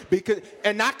consistent.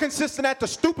 And not consistent at the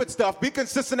stupid stuff. Be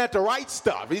consistent at the right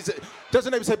stuff. Touch your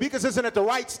neighbor and say be consistent at the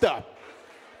right stuff.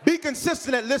 Be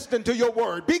consistent at listening to your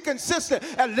word. Be consistent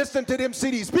at listening to them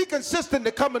CDs. Be consistent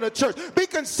to coming to church. Be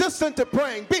consistent to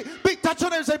praying. Touch your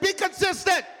neighbor and say be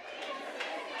consistent.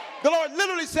 The Lord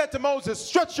literally said to Moses,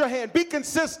 stretch your hand. Be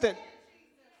consistent.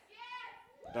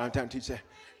 I don't have time to teach that.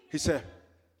 He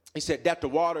said that the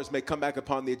waters may come back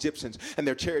upon the Egyptians and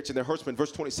their chariots and their horsemen.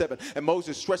 Verse 27, and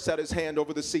Moses stretched out his hand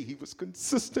over the sea. He was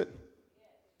consistent.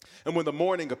 And when the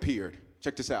morning appeared,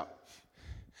 check this out.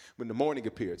 When the morning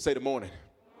appeared, say the morning.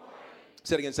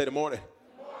 Say it again, say the morning.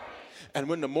 And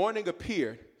when the morning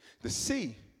appeared, the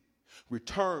sea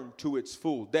returned to its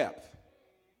full depth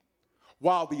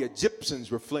while the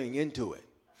Egyptians were fleeing into it.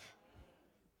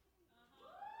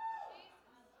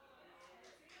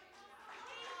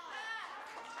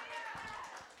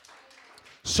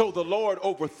 So the Lord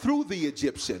overthrew the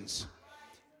Egyptians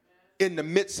in the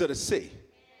midst of the sea.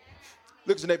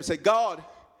 Look at your neighbor and say, God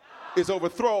is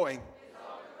overthrowing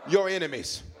your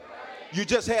enemies. You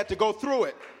just had to go through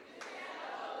it.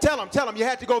 Tell them you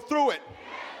had to go through it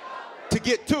to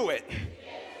get to it.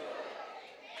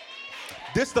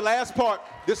 This is the last part.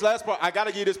 I got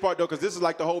to give you this part, though, because this is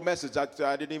like the whole message.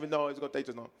 I didn't even know it was going to take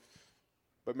this long.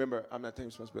 But remember, I'm not taking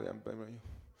responsibility. I'm blaming you.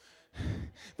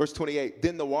 Verse 28,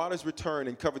 then the waters returned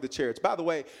and covered the chariots. By the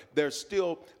way, there's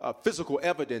still physical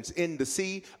evidence in the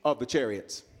sea of the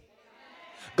chariots.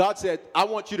 God said, I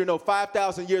want you to know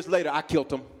 5,000 years later, I killed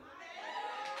them.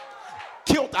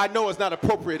 Kilt, I know, is not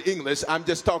appropriate English. I'm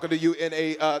just talking to you in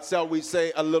a, shall we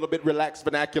say, a little bit relaxed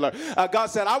vernacular. God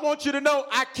said, I want you to know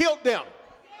I killed them.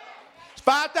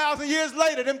 5,000 years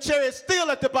later, them chariots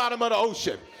still at the bottom of the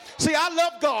ocean. See, I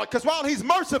love God because while he's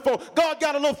merciful, God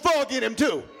got a little thug in him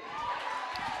too.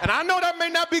 And I know that may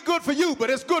not be good for you, but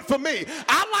it's good for me.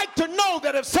 I like to know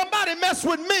that if somebody mess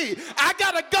with me, I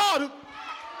got a God who...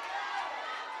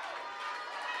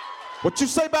 What you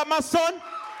say about my son?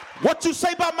 What you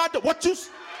say about my...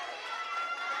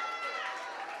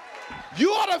 You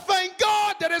ought to thank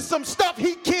God that it's some stuff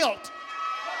he killed.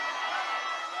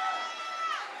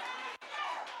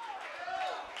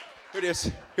 Here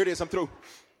it is, I'm through.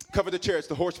 Cover the chariots,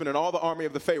 the horsemen, and all the army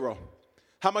of the Pharaoh.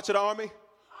 How much of the army?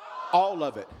 All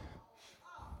of it.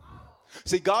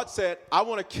 See, God said, I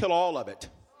want to kill all of it.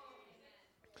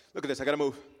 Look at this, I got to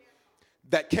move.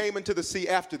 That came into the sea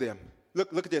after them.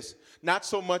 Look at this. Not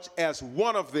so much as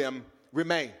one of them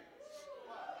remained.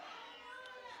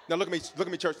 Now look at me, church. Look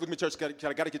at me, church.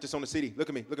 I got to get this on the CD. Look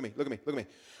at me.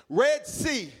 Red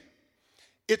Sea,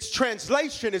 its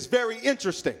translation is very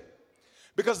interesting.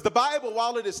 Because the Bible,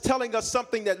 while it is telling us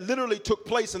something that literally took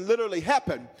place and literally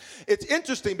happened, it's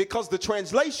interesting because the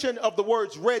translation of the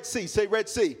words Red Sea, say Red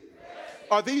Sea,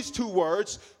 are these two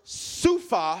words,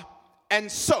 Sufa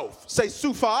and Soph. Say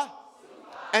Sufa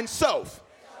and Soph.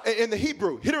 In the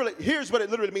Hebrew, here's what it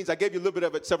literally means. I gave you a little bit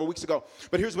of it several weeks ago,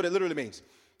 but here's what it literally means.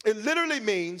 It literally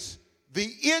means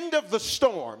the end of the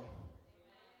storm,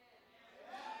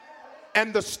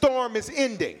 and the storm is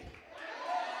ending.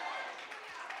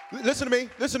 Listen to me.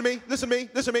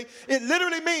 It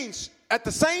literally means, at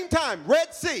the same time,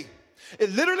 Red Sea, it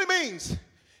literally means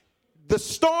the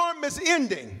storm is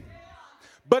ending,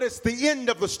 but it's the end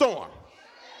of the storm.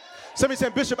 Somebody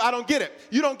saying, Bishop, I don't get it.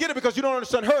 You don't get it because you don't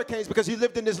understand hurricanes because you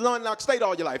lived in this landlocked state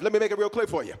all your life. Let me make it real clear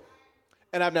for you.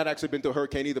 And I've not actually been through a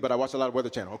hurricane either, but I watch a lot of Weather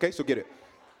Channel, okay? So get it.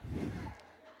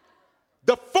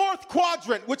 The fourth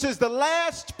quadrant, which is the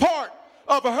last part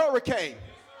of a hurricane,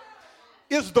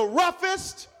 is the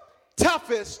roughest,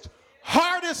 toughest,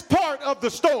 hardest part of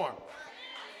the storm.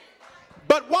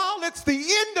 But while it's the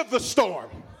end of the storm,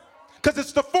 because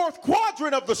it's the fourth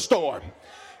quadrant of the storm,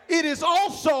 it is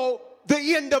also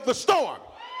the end of the storm.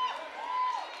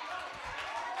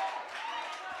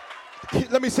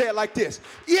 Let me say it like this.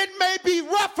 It may be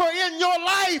rougher in your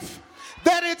life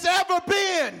than it's ever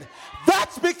been.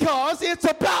 That's because it's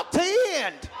about to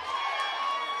end.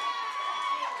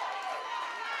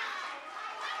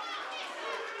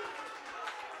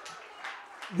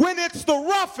 When it's the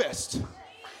roughest,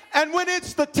 and when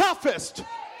it's the toughest,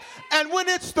 and when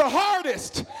it's the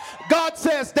hardest, God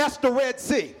says that's the Red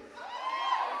Sea.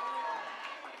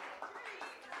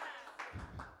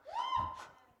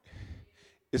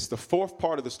 It's the fourth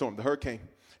part of the storm, the hurricane.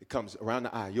 It comes around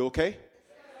the eye. You okay?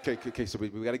 Okay, so we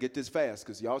got to get this fast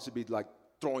because y'all should be like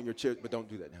throwing your chairs, but don't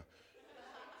do that now.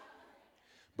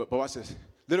 But watch this.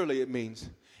 Literally, it means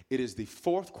it is the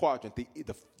fourth quadrant,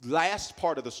 the last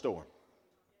part of the storm.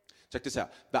 Check this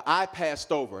out. The eye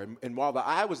passed over, and while the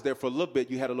eye was there for a little bit,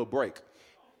 you had a little break.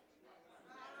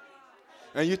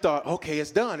 And you thought, okay,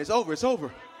 it's done, it's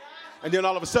over. And then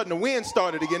all of a sudden, the wind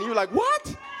started again, and you're like,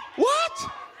 what?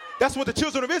 That's what the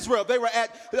children of Israel, they were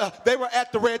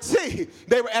at the Red Sea.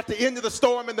 They were at the end of the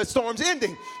storm and the storm's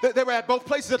ending. They were at both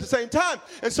places at the same time.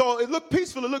 And so it looked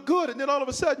peaceful, it looked good, and then all of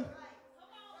a sudden,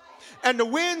 and the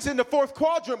winds in the fourth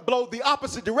quadrant blow the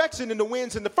opposite direction than the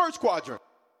winds in the first quadrant.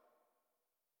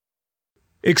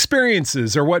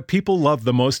 Experiences are what people love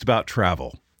the most about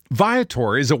travel.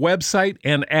 Viator is a website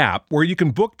and app where you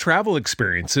can book travel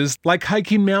experiences like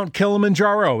hiking Mount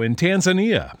Kilimanjaro in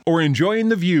Tanzania or enjoying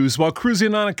the views while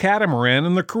cruising on a catamaran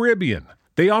in the Caribbean.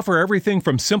 They offer everything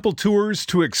from simple tours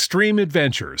to extreme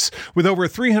adventures. With over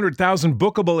 300,000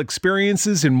 bookable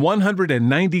experiences in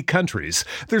 190 countries,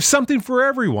 there's something for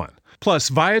everyone. Plus,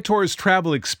 Viator's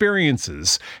travel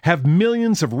experiences have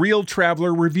millions of real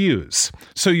traveler reviews,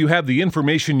 so you have the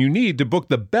information you need to book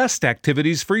the best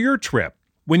activities for your trip.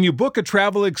 When you book a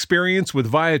travel experience with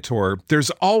Viator, there's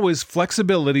always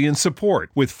flexibility and support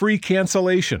with free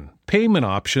cancellation, payment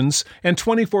options, and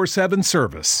 24/7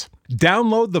 service.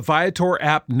 Download the Viator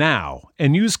app now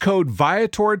and use code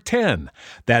Viator10.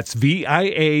 That's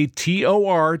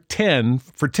Viator 10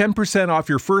 for 10% off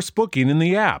your first booking in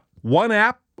the app. One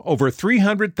app, over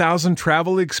 300,000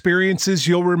 travel experiences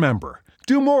you'll remember.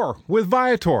 Do more with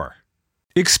Viator.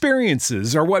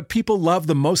 Experiences are what people love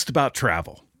the most about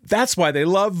travel. That's why they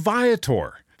love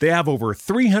Viator. They have over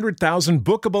 300,000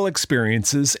 bookable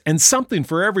experiences and something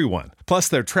for everyone. Plus,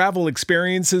 their travel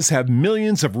experiences have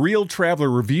millions of real traveler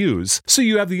reviews, so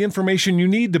you have the information you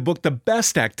need to book the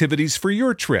best activities for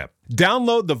your trip.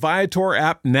 Download the Viator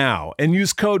app now and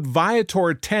use code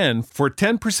Viator10 for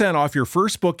 10% off your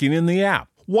first booking in the app.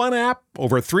 One app,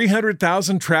 over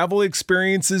 300,000 travel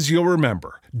experiences you'll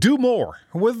remember. Do more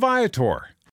with Viator.